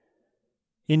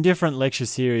in different lecture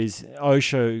series,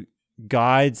 Osho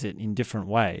guides it in different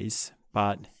ways,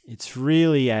 but it's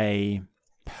really a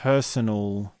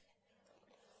personal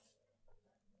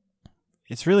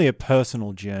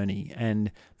journey.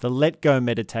 And the let go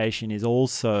meditation is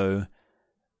also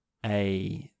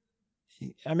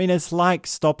it's like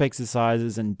stop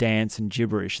exercises and dance and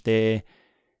gibberish. They're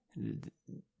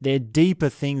deeper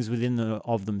things within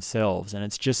of themselves, and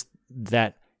it's just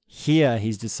that here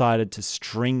he's decided to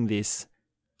string this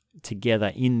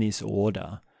together in this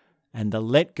order. And the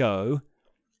let go,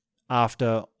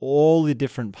 after all the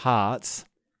different parts,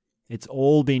 it's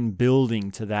all been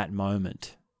building to that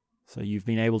moment. So you've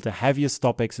been able to have your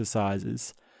stop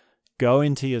exercises, go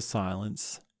into your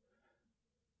silence,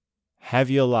 have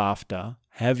your laughter,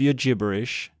 have your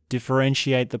gibberish,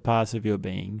 differentiate the parts of your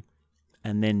being,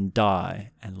 and then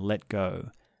die and let go.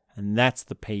 And that's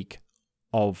the peak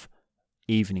of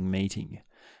evening meeting.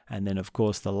 And then, of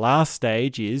course, the last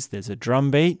stage is there's a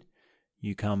drum beat.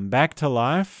 You come back to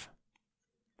life.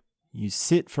 You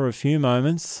sit for a few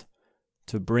moments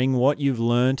to bring what you've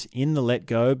learnt in the let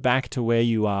go back to where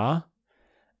you are.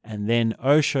 And then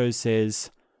Osho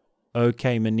says,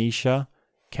 okay, Manisha,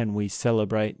 can we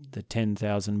celebrate the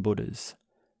 10,000 Buddhas?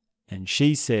 And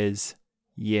she says,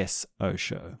 yes,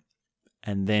 Osho.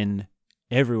 And then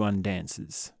everyone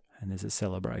dances and there's a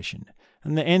celebration.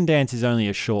 And the end dance is only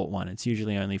a short one. It's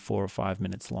usually only 4 or 5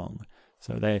 minutes long.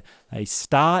 So they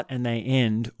start and they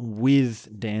end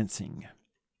with dancing.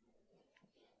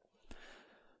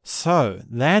 So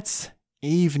that's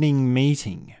evening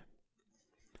meeting.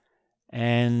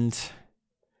 And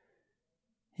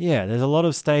yeah, there's a lot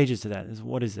of stages to that.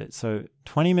 What is it? So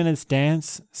 20 minutes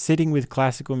dance, sitting with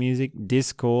classical music,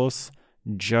 discourse,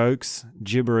 jokes,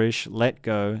 gibberish, let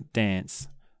go, dance.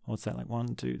 What's that, like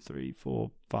 1, 2, 3,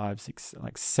 4, 5, 6,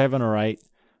 like 7 or 8?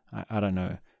 I don't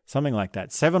know. Something like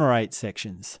that. 7 or 8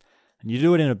 sections. And you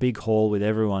do it in a big hall with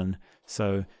everyone.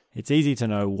 So it's easy to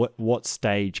know what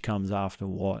stage comes after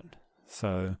what.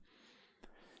 So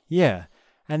yeah.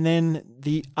 And then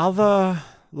the other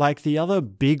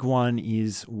big one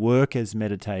is work as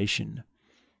meditation.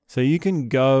 So you can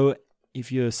go,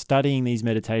 if you're studying these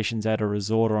meditations at a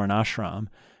resort or an ashram,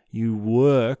 you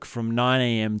work from 9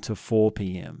 a.m. to 4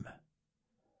 p.m.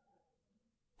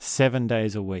 7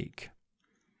 days a week.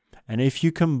 And if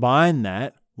you combine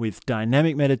that with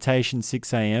dynamic meditation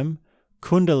 6 a.m.,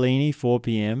 Kundalini 4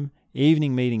 p.m.,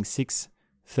 evening meeting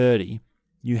 6:30,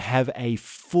 you have a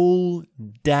full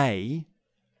day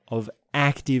of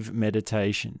active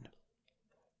meditation.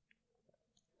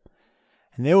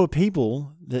 And there were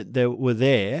people that were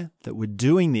there that were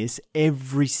doing this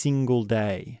every single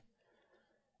day.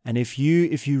 And if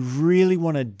you really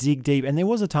want to dig deep, and there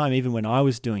was a time even when I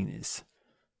was doing this,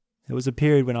 there was a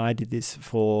period when I did this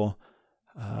for,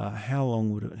 how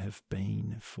long would it have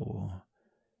been for?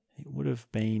 It would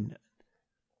have been,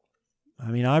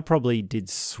 I probably did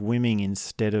swimming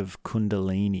instead of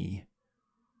Kundalini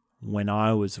when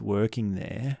I was working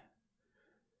there.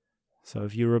 So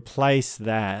if you replace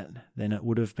that, then it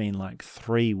would have been like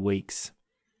 3 weeks,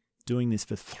 doing this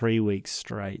for 3 weeks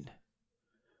straight.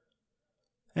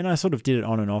 And I sort of did it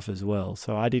on and off as well.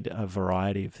 So I did a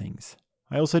variety of things.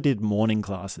 I also did morning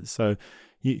classes. So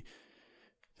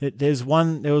there was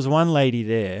one lady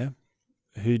there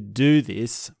who'd do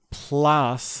this,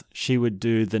 plus she would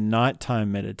do the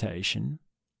nighttime meditation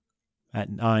at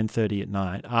 9:30 at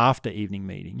night after evening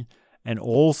meeting, and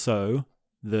also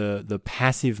the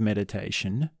passive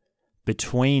meditation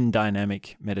between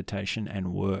dynamic meditation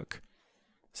and work.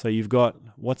 So you've got,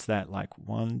 what's that, like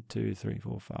 1, 2, 3,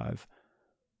 4, 5.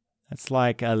 That's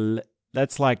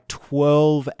like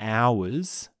 12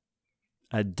 hours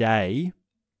a day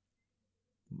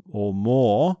or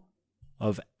more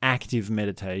of active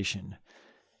meditation.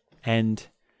 And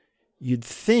you'd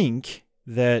think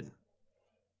that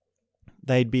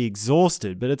they'd be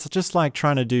exhausted, but it's just like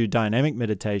trying to do dynamic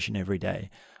meditation every day.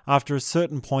 After a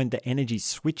certain point, the energy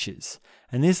switches.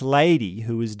 And this lady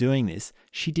who was doing this,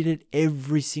 she did it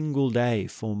every single day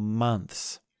for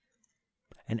months.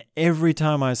 And every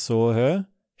time I saw her,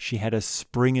 she had a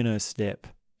spring in her step.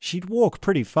 She'd walk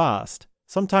pretty fast.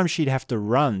 Sometimes she'd have to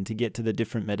run to get to the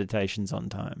different meditations on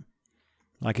time.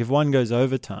 Like if one goes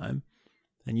over time,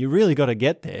 and you really got to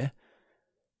get there,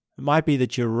 it might be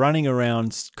that you're running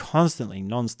around constantly,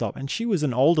 nonstop. And she was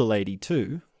an older lady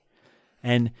too.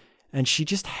 And she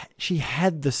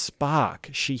had the spark.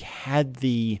 She had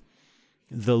the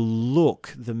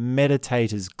look, the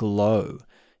meditator's glow.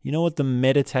 You know what the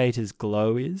meditator's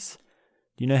glow is?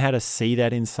 Do you know how to see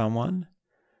that in someone?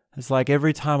 It's like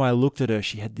every time I looked at her,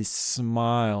 she had this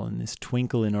smile and this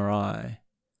twinkle in her eye.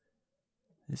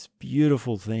 This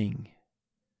beautiful thing.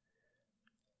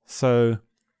 So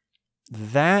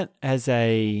that as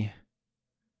a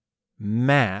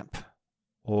map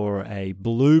or a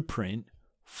blueprint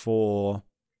for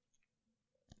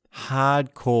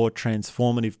hardcore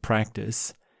transformative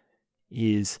practice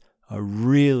is a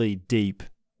really deep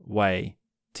way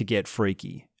to get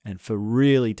freaky and for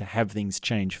really to have things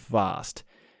change fast.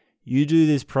 You do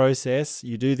this process,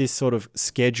 you do this sort of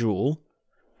schedule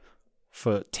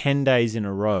for 10 days in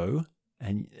a row,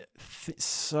 and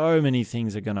so many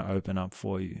things are going to open up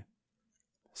for you.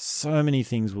 So many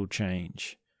things will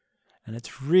change. And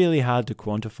it's really hard to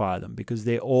quantify them because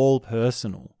they're all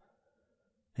personal.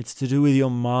 It's to do with your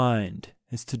mind.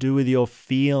 It's to do with your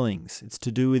feelings. It's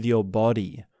to do with your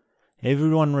body.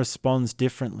 Everyone responds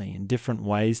differently in different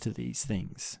ways to these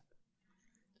things.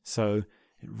 So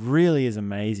it really is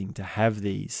amazing to have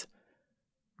these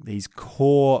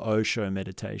core Osho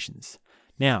meditations.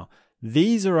 Now,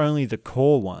 these are only the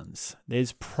core ones.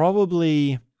 There's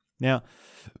probably... Now,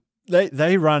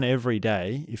 they run every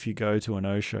day if you go to an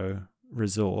Osho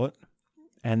resort.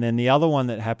 And then the other one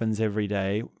that happens every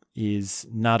day is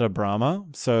Nada Brahma.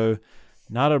 So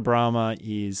Nada Brahma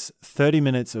is 30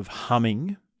 minutes of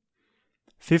humming,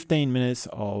 15 minutes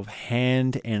of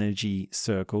hand energy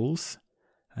circles,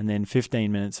 and then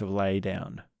 15 minutes of lay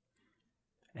down.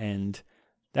 And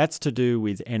that's to do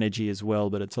with energy as well,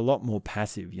 but it's a lot more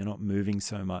passive. You're not moving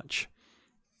so much.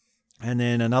 And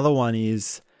then another one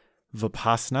is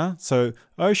Vipassana. So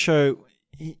Osho,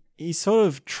 he sort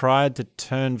of tried to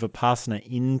turn Vipassana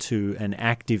into an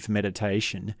active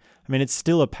meditation. I mean, it's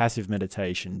still a passive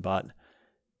meditation, but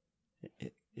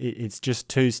it's just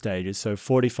 2 stages. So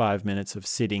 45 minutes of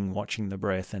sitting, watching the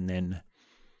breath, and then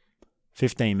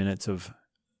 15 minutes of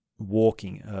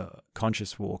walking,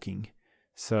 conscious walking.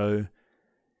 So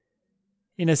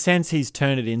in a sense, he's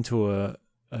turned it into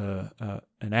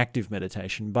an active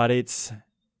meditation, but it's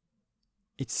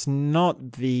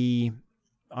not the...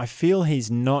 I feel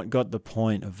he's not got the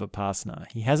point of Vipassana.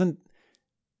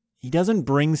 He doesn't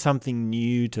bring something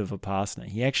new to Vipassana.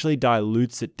 He actually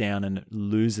dilutes it down and it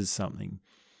loses something.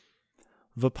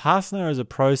 Vipassana as a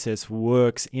process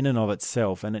works in and of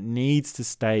itself, and it needs to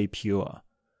stay pure.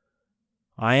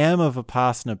 I am a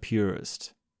Vipassana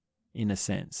purist, in a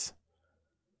sense.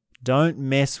 Don't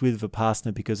mess with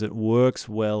Vipassana because it works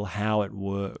well how it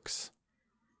works.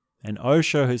 And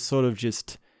Osho has sort of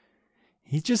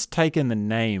he's just taken the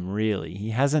name, really. He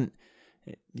hasn't...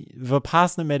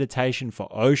 Vipassana meditation for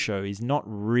Osho is not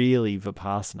really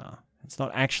Vipassana. It's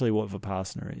not actually what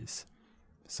Vipassana is.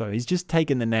 So he's just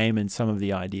taken the name and some of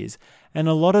the ideas. And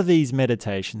a lot of these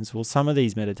meditations, some of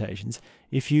these meditations,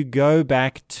 if you go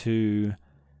back to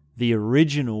the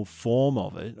original form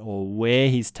of it, or where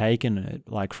he's taken it,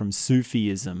 like from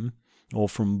Sufism, or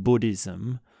from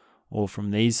Buddhism, or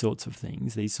from these sorts of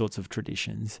things, these sorts of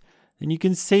traditions, then you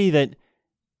can see that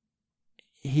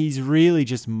he's really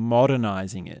just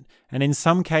modernizing it. And in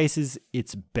some cases,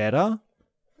 it's better.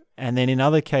 And then in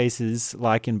other cases,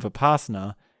 like in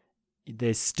Vipassana,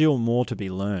 there's still more to be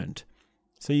learned.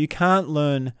 So you can't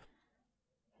learn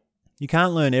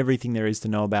everything there is to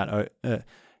know about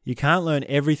you can't learn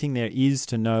everything there is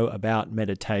to know about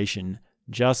meditation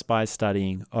just by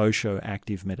studying Osho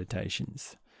active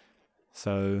meditations.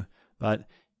 So, but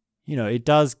it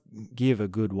does give a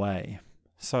good way.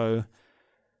 So,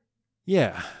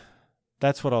 yeah,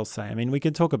 that's what I'll say. I mean, we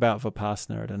could talk about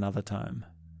Vipassana at another time.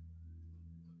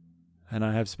 And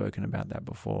I have spoken about that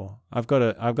before. I've got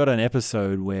an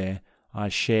episode where I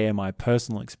share my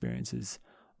personal experiences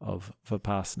of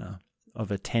Vipassana,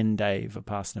 of a 10-day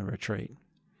Vipassana retreat.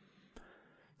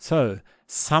 So,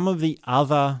 some of the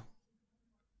other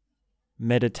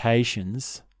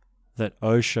meditations that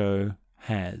Osho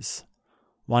has.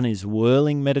 One is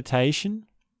whirling meditation,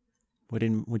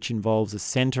 which involves a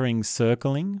centering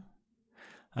circling.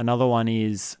 Another one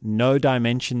is no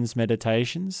dimensions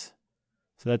meditations.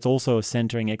 So that's also a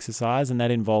centering exercise, and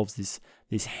that involves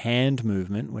this hand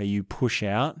movement where you push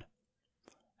out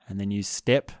and then you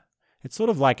step. It's sort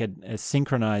of like a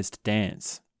synchronized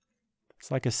dance.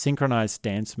 It's like a synchronized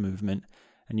dance movement,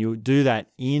 and you do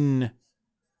that in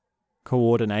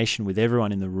coordination with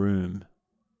everyone in the room.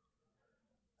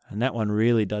 And that one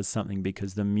really does something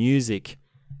because the music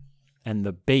and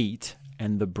the beat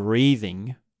and the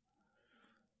breathing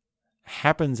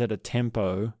happens at a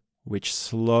tempo which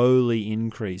slowly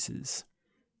increases.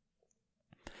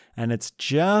 And it's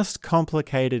just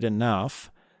complicated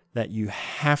enough that you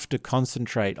have to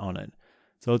concentrate on it.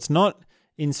 So it's not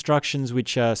instructions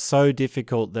which are so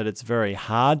difficult that it's very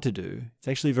hard to do. It's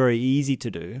actually very easy to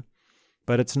do,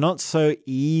 but it's not so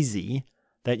easy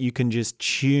that you can just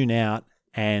tune out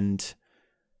and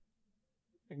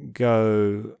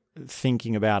go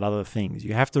thinking about other things.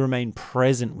 You have to remain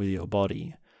present with your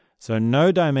body. So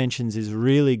no dimensions is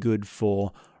really good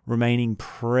for remaining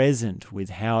present with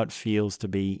how it feels to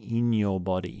be in your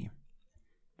body.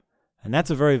 And that's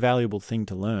a very valuable thing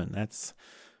to learn. That's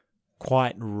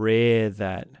quite rare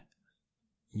that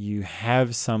you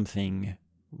have something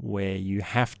where you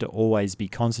have to always be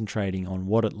concentrating on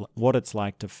what it's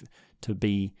like to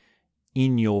be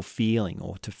in your feeling,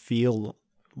 or to feel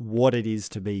what it is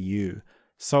to be you.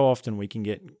 So often we can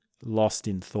get lost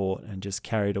in thought and just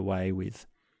carried away with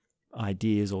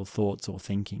ideas or thoughts or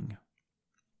thinking.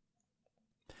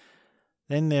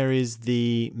 Then there is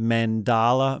the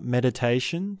mandala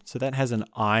meditation. So that has an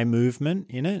eye movement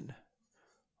in it.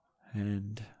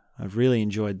 And I've really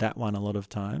enjoyed that one a lot of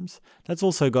times. That's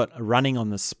also got running on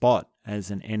the spot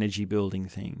as an energy building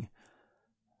thing.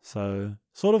 So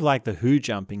sort of like the Hu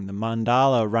jumping, the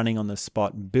mandala running on the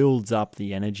spot builds up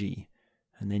the energy.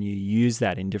 And then you use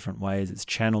that in different ways. It's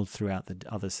channeled throughout the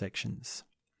other sections.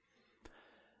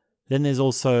 Then there's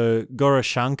also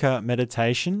Gaurashanka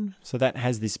meditation. So that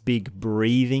has this big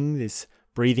breathing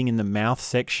in the mouth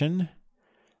section.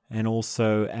 And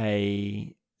also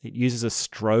it uses a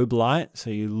strobe light.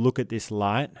 So you look at this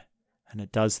light and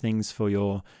it does things for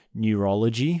your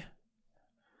neurology.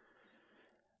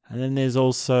 And then there's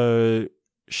also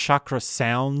chakra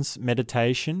sounds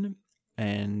meditation,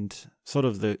 and sort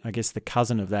of the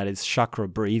cousin of that is chakra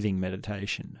breathing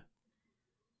meditation.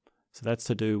 So that's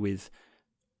to do with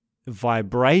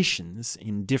vibrations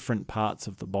in different parts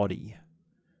of the body.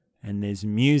 And there's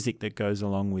music that goes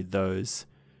along with those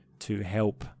to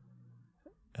help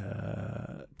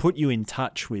put you in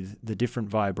touch with the different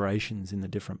vibrations in the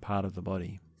different part of the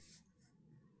body.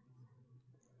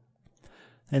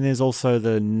 And there's also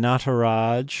the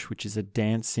Nataraj, which is a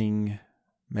dancing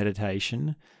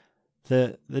meditation.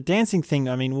 The dancing thing,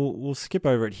 I mean, we'll skip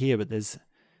over it here, but there's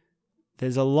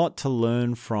a lot to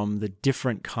learn from the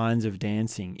different kinds of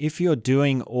dancing. If you're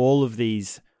doing all of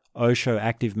these Osho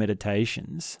active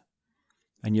meditations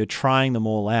and you're trying them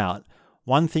all out,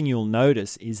 one thing you'll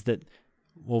notice is that,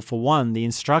 well, for one, the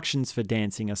instructions for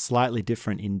dancing are slightly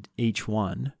different in each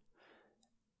one.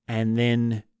 And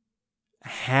then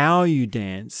how you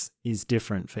dance is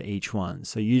different for each one.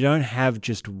 So you don't have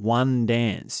just one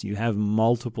dance, you have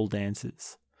multiple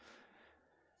dances.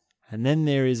 And then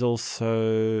there is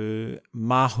also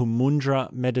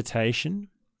Mahamudra meditation,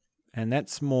 and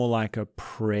that's more like a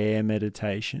prayer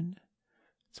meditation.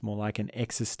 It's more like an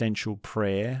existential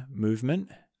prayer movement.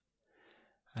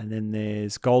 And then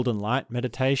there's golden light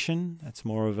meditation. That's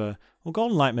more of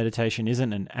golden light meditation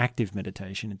isn't an active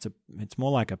meditation. It's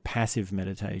more like a passive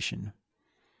meditation,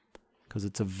 because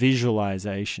it's a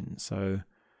visualization. So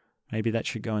maybe that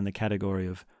should go in the category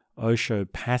of Osho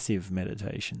passive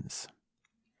meditations.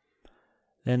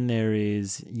 Then there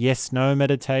is yes-no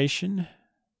meditation,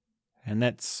 and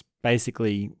that's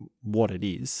basically what it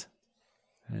is.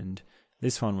 And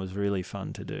this one was really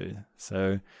fun to do.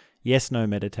 So yes/no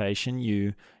meditation,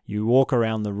 you walk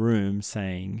around the room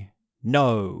saying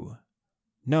no,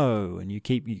 no, and you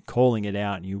keep calling it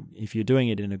out. And if you're doing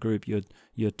it in a group, you're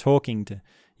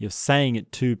saying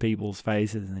it to people's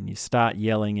faces, and you start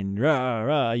yelling and rah,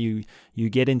 rah, you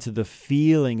get into the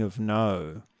feeling of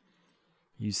no.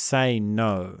 You say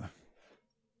no,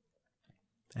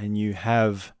 and you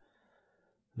have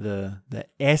the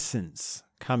essence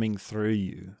coming through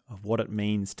you of what it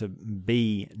means to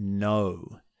be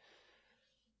no,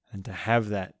 and to have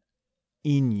that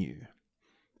in you.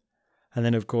 And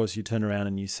then, of course, you turn around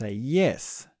and you say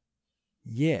yes,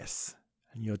 yes.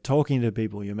 And you're talking to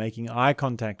people, you're making eye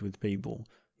contact with people,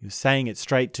 you're saying it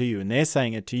straight to you, and they're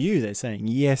saying it to you, they're saying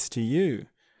yes to you.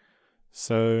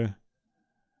 So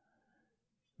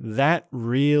that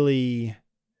really,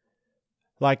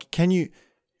 like, can you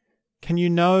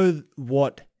know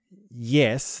what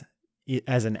yes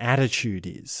as an attitude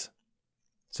is?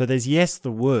 So there's yes,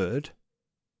 the word,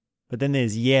 but then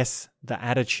there's yes, the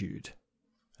attitude.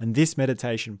 And this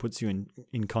meditation puts you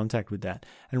in contact with that.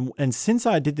 And since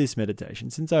I did this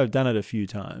meditation, since I've done it a few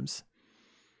times,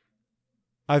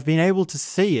 I've been able to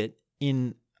see it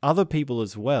in other people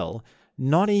as well,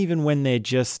 not even when they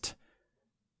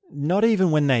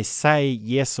say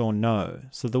yes or no.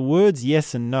 So the words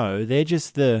yes and no, they're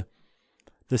just the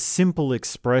simple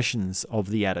expressions of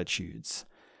the attitudes.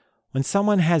 When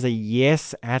someone has a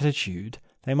yes attitude,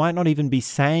 they might not even be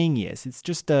saying yes. It's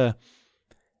just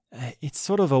it's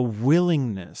sort of a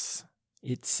willingness.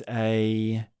 It's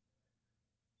how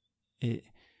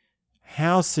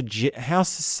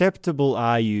susceptible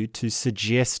are you to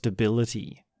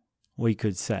suggestibility, we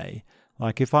could say.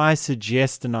 Like, if I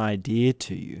suggest an idea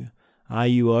to you, are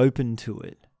you open to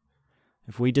it?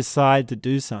 If we decide to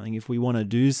do something, if we want to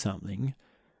do something,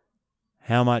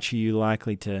 how much are you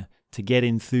likely to get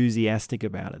enthusiastic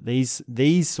about it?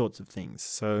 These sorts of things.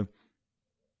 So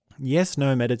yes,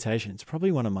 no meditation, it's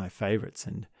probably one of my favorites,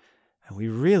 and we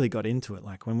really got into it.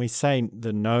 Like, when we say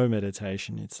the no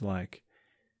meditation, it's like,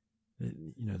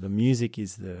 the music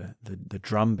is the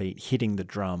drum beat hitting the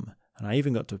drum, and I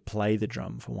even got to play the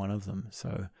drum for one of them.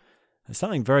 So there's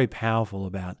something very powerful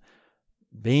about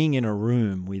being in a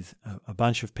room with a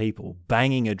bunch of people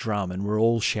banging a drum, and we're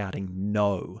all shouting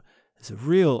no. There's a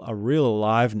real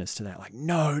aliveness to that. Like,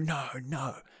 no, no,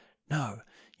 no, no.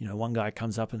 One guy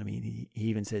comes up to me and he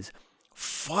even says,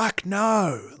 fuck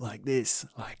no, like this,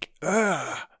 like,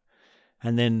 ugh.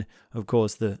 And then, of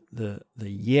course, the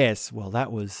yes, well,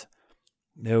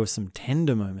 there were some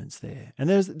tender moments there. And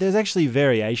there's actually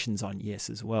variations on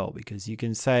yes as well, because you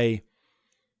can say,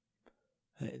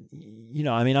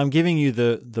 I'm giving you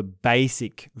the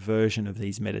basic version of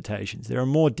these meditations. There are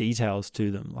more details to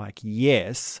them. Like,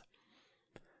 yes,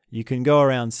 you can go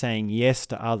around saying yes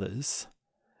to others,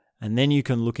 and then you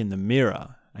can look in the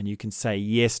mirror and you can say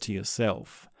yes to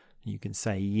yourself. You can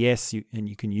say yes, and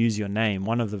you can use your name.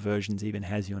 One of the versions even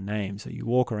has your name. So you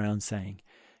walk around saying,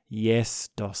 yes,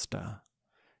 Dosta.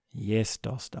 Yes,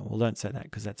 Dosta. Well, don't say that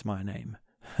because that's my name.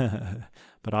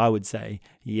 But I would say,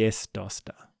 yes,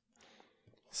 Dosta.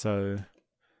 So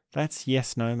that's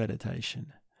yes-no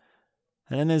meditation.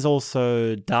 And then there's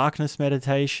also darkness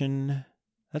meditation.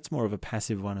 That's more of a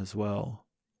passive one as well.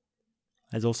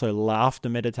 There's also laughter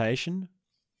meditation.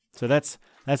 So that's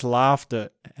laughter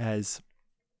as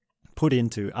put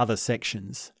into other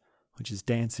sections, which is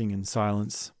dancing and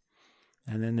silence.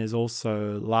 And then there's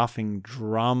also laughing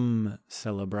drum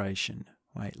celebration.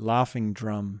 Laughing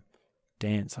drum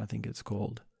dance, I think it's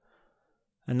called.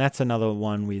 And that's another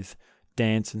one with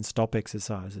dance and stop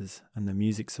exercises, and the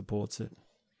music supports it.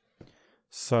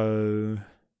 So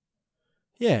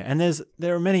yeah, and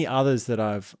there are many others that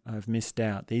I've missed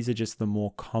out. These are just the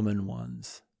more common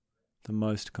ones, the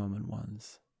most common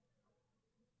ones.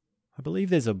 I believe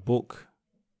there's a book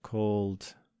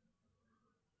called,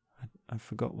 I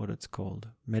forgot what it's called,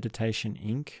 Meditation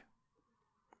Inc.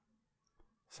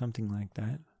 Something like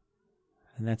that.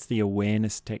 And that's the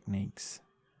awareness techniques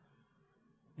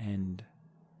and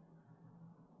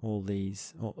all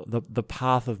these, the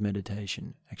path of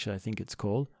meditation, actually, I think it's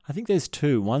called. I think there's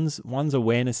two. One's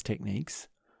awareness techniques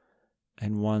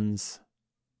and one's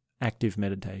active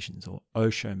meditations, or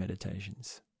Osho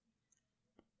meditations.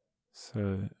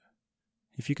 So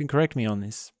if you can correct me on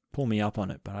this, pull me up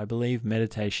on it, but I believe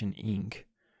Meditation Inc.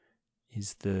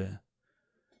 is the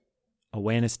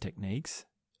awareness techniques,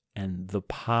 and the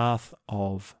path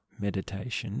of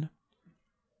meditation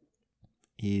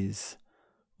is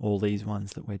all these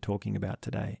ones that we're talking about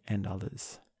today and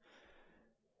others.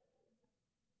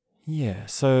 Yeah,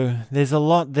 so there's a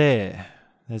lot there.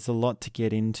 There's a lot to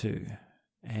get into,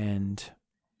 and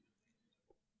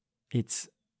it's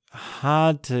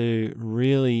hard to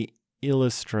really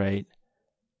illustrate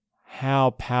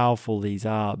how powerful these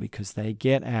are, because they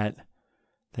get at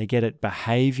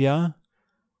behavior,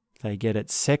 they get at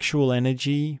sexual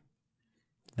energy,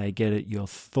 they get at your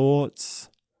thoughts,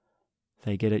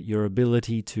 they get at your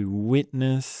ability to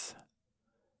witness,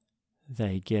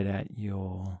 they get at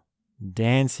your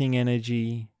dancing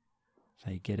energy,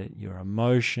 they get at your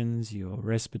emotions, your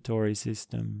respiratory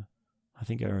system. I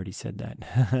think I already said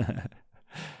that.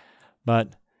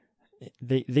 But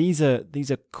these are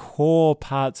core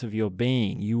parts of your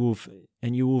being. You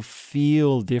will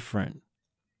feel different.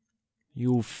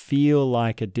 You will feel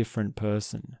like a different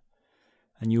person,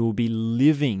 and you will be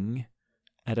living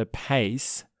at a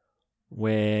pace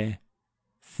where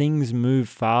things move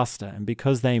faster, and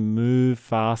because they move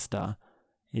faster,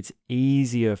 it's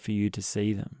easier for you to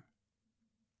see them.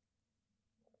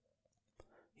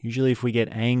 Usually if we get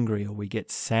angry or we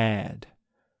get sad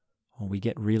or we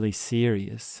get really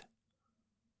serious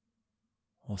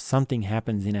or something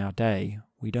happens in our day,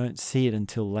 we don't see it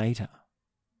until later.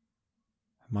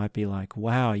 It might be like,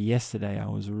 wow, yesterday I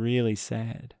was really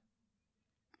sad.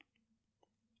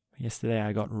 Yesterday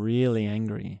I got really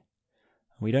angry.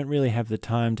 We don't really have the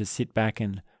time to sit back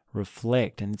and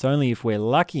reflect, and it's only if we're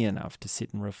lucky enough to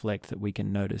sit and reflect that we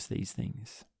can notice these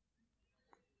things.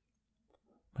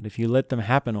 But if you let them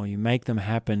happen, or you make them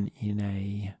happen in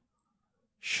a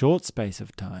short space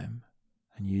of time,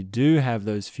 and you do have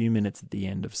those few minutes at the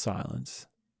end of silence,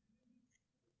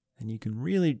 then you can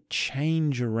really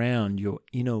change around your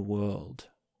inner world.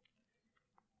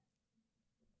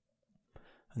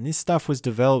 And this stuff was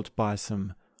developed by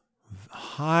some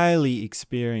highly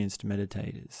experienced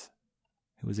meditators.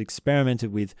 It was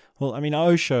experimented with. Well,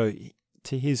 Osho,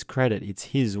 to his credit, it's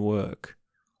his work.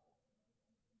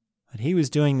 But he was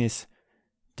doing this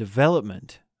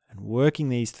development and working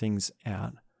these things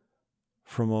out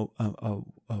from a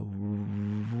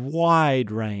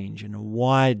wide range and a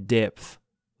wide depth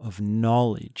of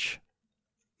knowledge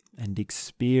and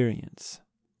experience.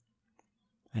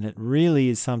 And it really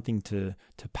is something to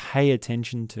pay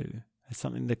attention to. It's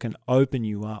something that can open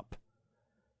you up.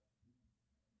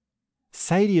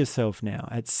 Say to yourself now,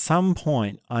 at some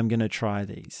point, I'm going to try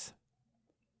these.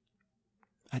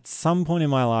 At some point in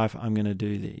my life, I'm going to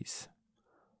do these.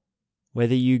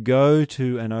 Whether you go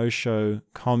to an Osho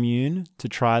commune to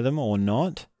try them or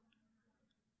not,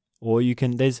 or you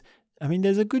can, there's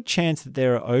a good chance that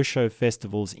there are Osho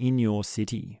festivals in your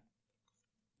city.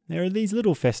 There are these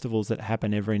little festivals that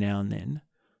happen every now and then.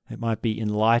 It might be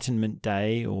Enlightenment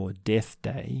Day or Death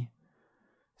Day.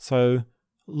 So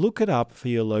look it up for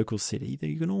your local city.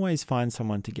 You can always find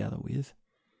someone to gather with.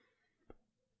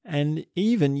 And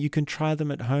even you can try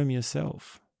them at home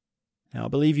yourself. Now, I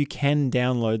believe you can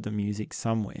download the music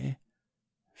somewhere.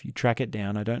 If you track it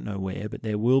down, I don't know where, but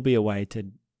there will be a way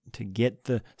to get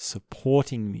the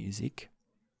supporting music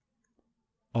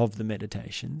of the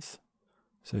meditations.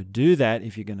 So do that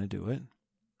if you're going to do it.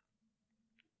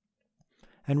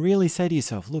 And really say to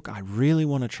yourself, look, I really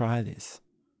want to try this.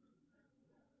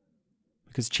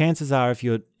 Because chances are if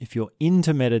you're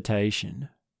into meditation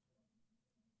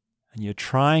and you're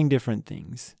trying different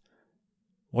things,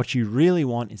 what you really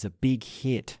want is a big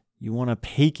hit. You want a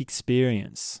peak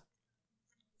experience.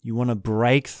 You want a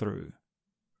breakthrough.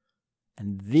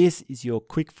 And this is your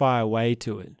quick-fire way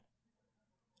to it.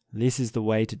 This is the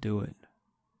way to do it.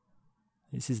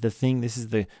 This is the thing, this is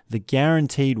the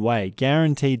guaranteed way,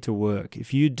 guaranteed to work.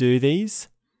 If you do these,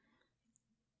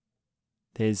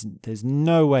 there's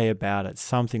no way about it.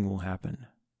 Something will happen.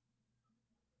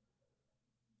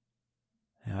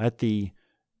 Now at the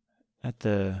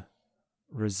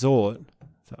resort,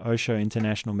 the Osho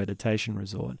International Meditation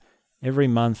Resort, every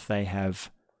month they have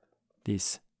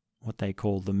this, what they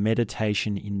call the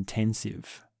meditation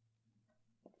intensive.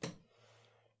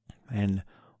 And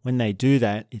when they do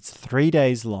that, it's 3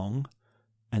 days long,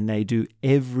 and they do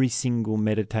every single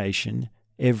meditation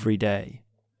every day.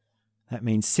 That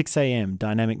means 6 a.m.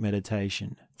 dynamic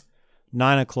meditation,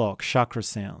 9 o'clock chakra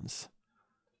sounds,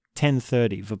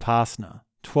 10:30 vipassana,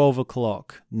 12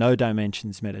 o'clock no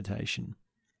dimensions meditation,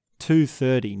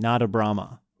 2:30 nada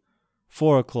brahma,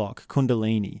 4 o'clock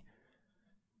kundalini,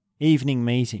 evening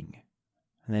meeting,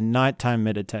 and then nighttime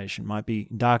meditation, might be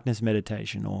darkness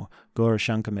meditation or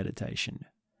Gaurashanka meditation.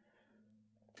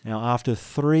 Now, after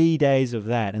 3 days of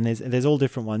that, and there's all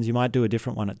different ones. You might do a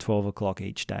different one at 12 o'clock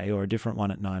each day or a different one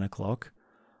at 9 o'clock.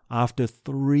 After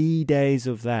 3 days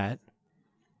of that,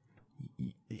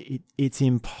 it's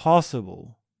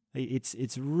impossible.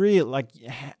 It's real. Like,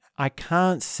 I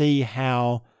can't see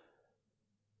how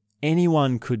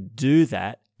anyone could do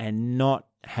that and not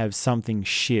have something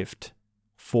shift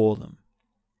for them.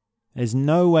 There's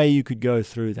no way you could go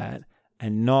through that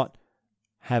and not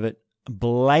have it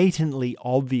blatantly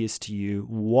obvious to you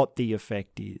what the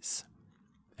effect is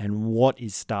and what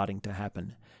is starting to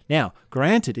happen. Now,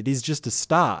 granted, it is just a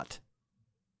start.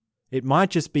 It might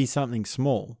just be something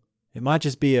small. It might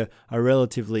just be a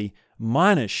relatively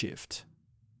minor shift.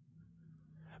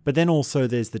 But then also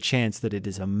there's the chance that it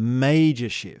is a major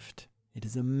shift. It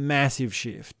is a massive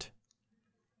shift.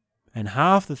 And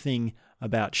half the thing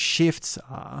about shifts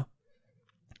are,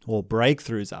 or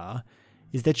breakthroughs are,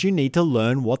 is that you need to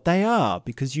learn what they are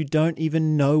because you don't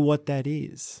even know what that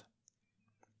is.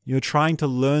 You're trying to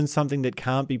learn something that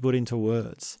can't be put into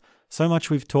words. So much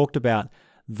we've talked about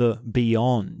the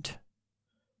beyond,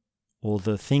 or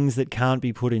the things that can't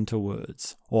be put into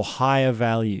words, or higher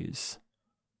values,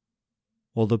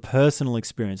 or the personal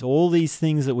experience. All these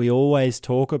things that we always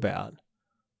talk about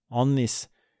on this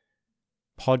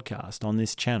podcast, on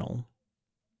this channel,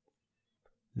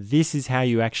 this is how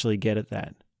you actually get at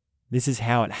that. This is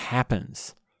how it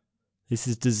happens. This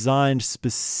is designed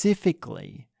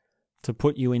specifically to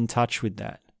put you in touch with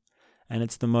that. And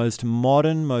it's the most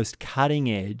modern, most cutting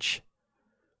edge,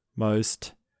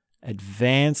 most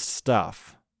advanced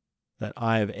stuff that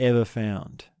I have ever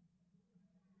found.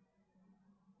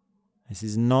 This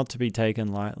is not to be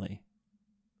taken lightly.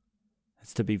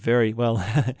 It's to be very, well,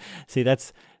 see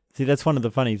that's one of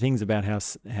the funny things about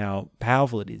how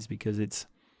powerful it is, because it's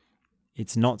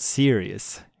not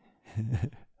serious.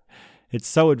 It's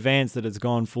so advanced that it's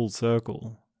gone full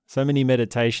circle. So many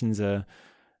meditations are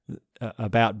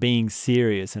about being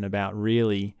serious and about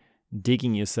really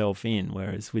digging yourself in,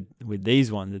 whereas with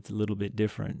these ones, it's a little bit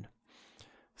different.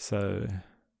 So,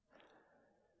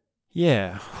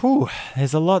 yeah,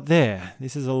 there's a lot there.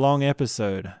 This is a long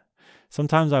episode.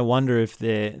 Sometimes I wonder if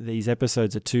these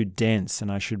episodes are too dense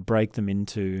and I should break them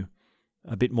into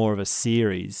a bit more of a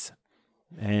series.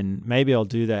 And maybe I'll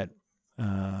do that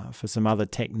for some other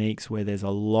techniques where there's a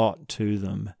lot to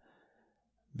them,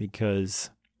 because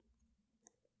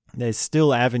there's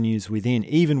still avenues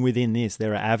even within this,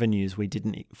 there are avenues we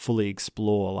didn't fully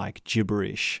explore, like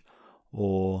gibberish,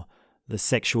 or the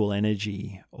sexual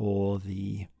energy, or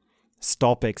the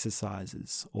stop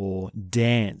exercises, or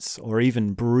dance, or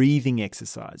even breathing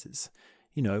exercises.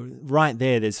 You know, right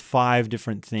there's 5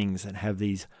 different things that have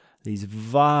these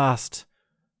vast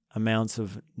amounts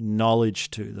of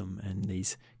knowledge to them, and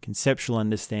these conceptual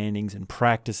understandings and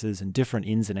practices and different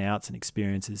ins and outs and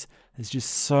experiences. There's just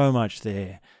so much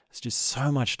there. There's just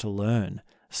so much to learn,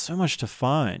 so much to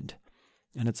find.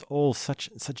 And it's all such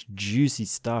juicy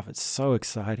stuff. It's so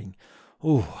exciting.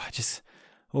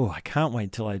 I can't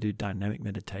wait till I do dynamic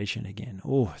meditation again.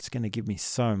 It's going to give me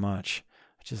so much.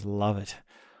 I just love it.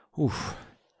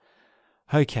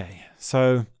 Okay,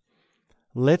 so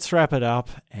let's wrap it up.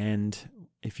 And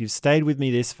if you've stayed with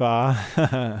me this far,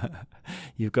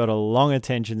 you've got a long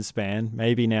attention span,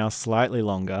 maybe now slightly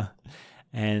longer.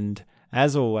 And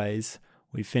as always,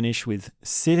 we finish with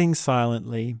sitting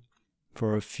silently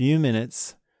for a few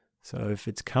minutes. So if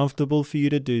it's comfortable for you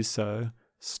to do so,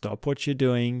 stop what you're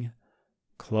doing,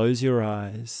 close your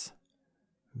eyes,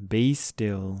 be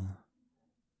still,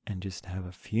 and just have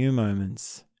a few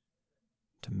moments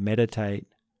to meditate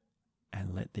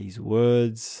and let these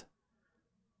words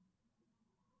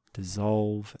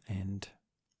dissolve and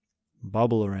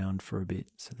bubble around for a bit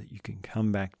so that you can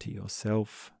come back to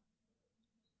yourself.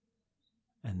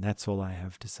 And that's all I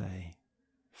have to say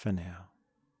for now.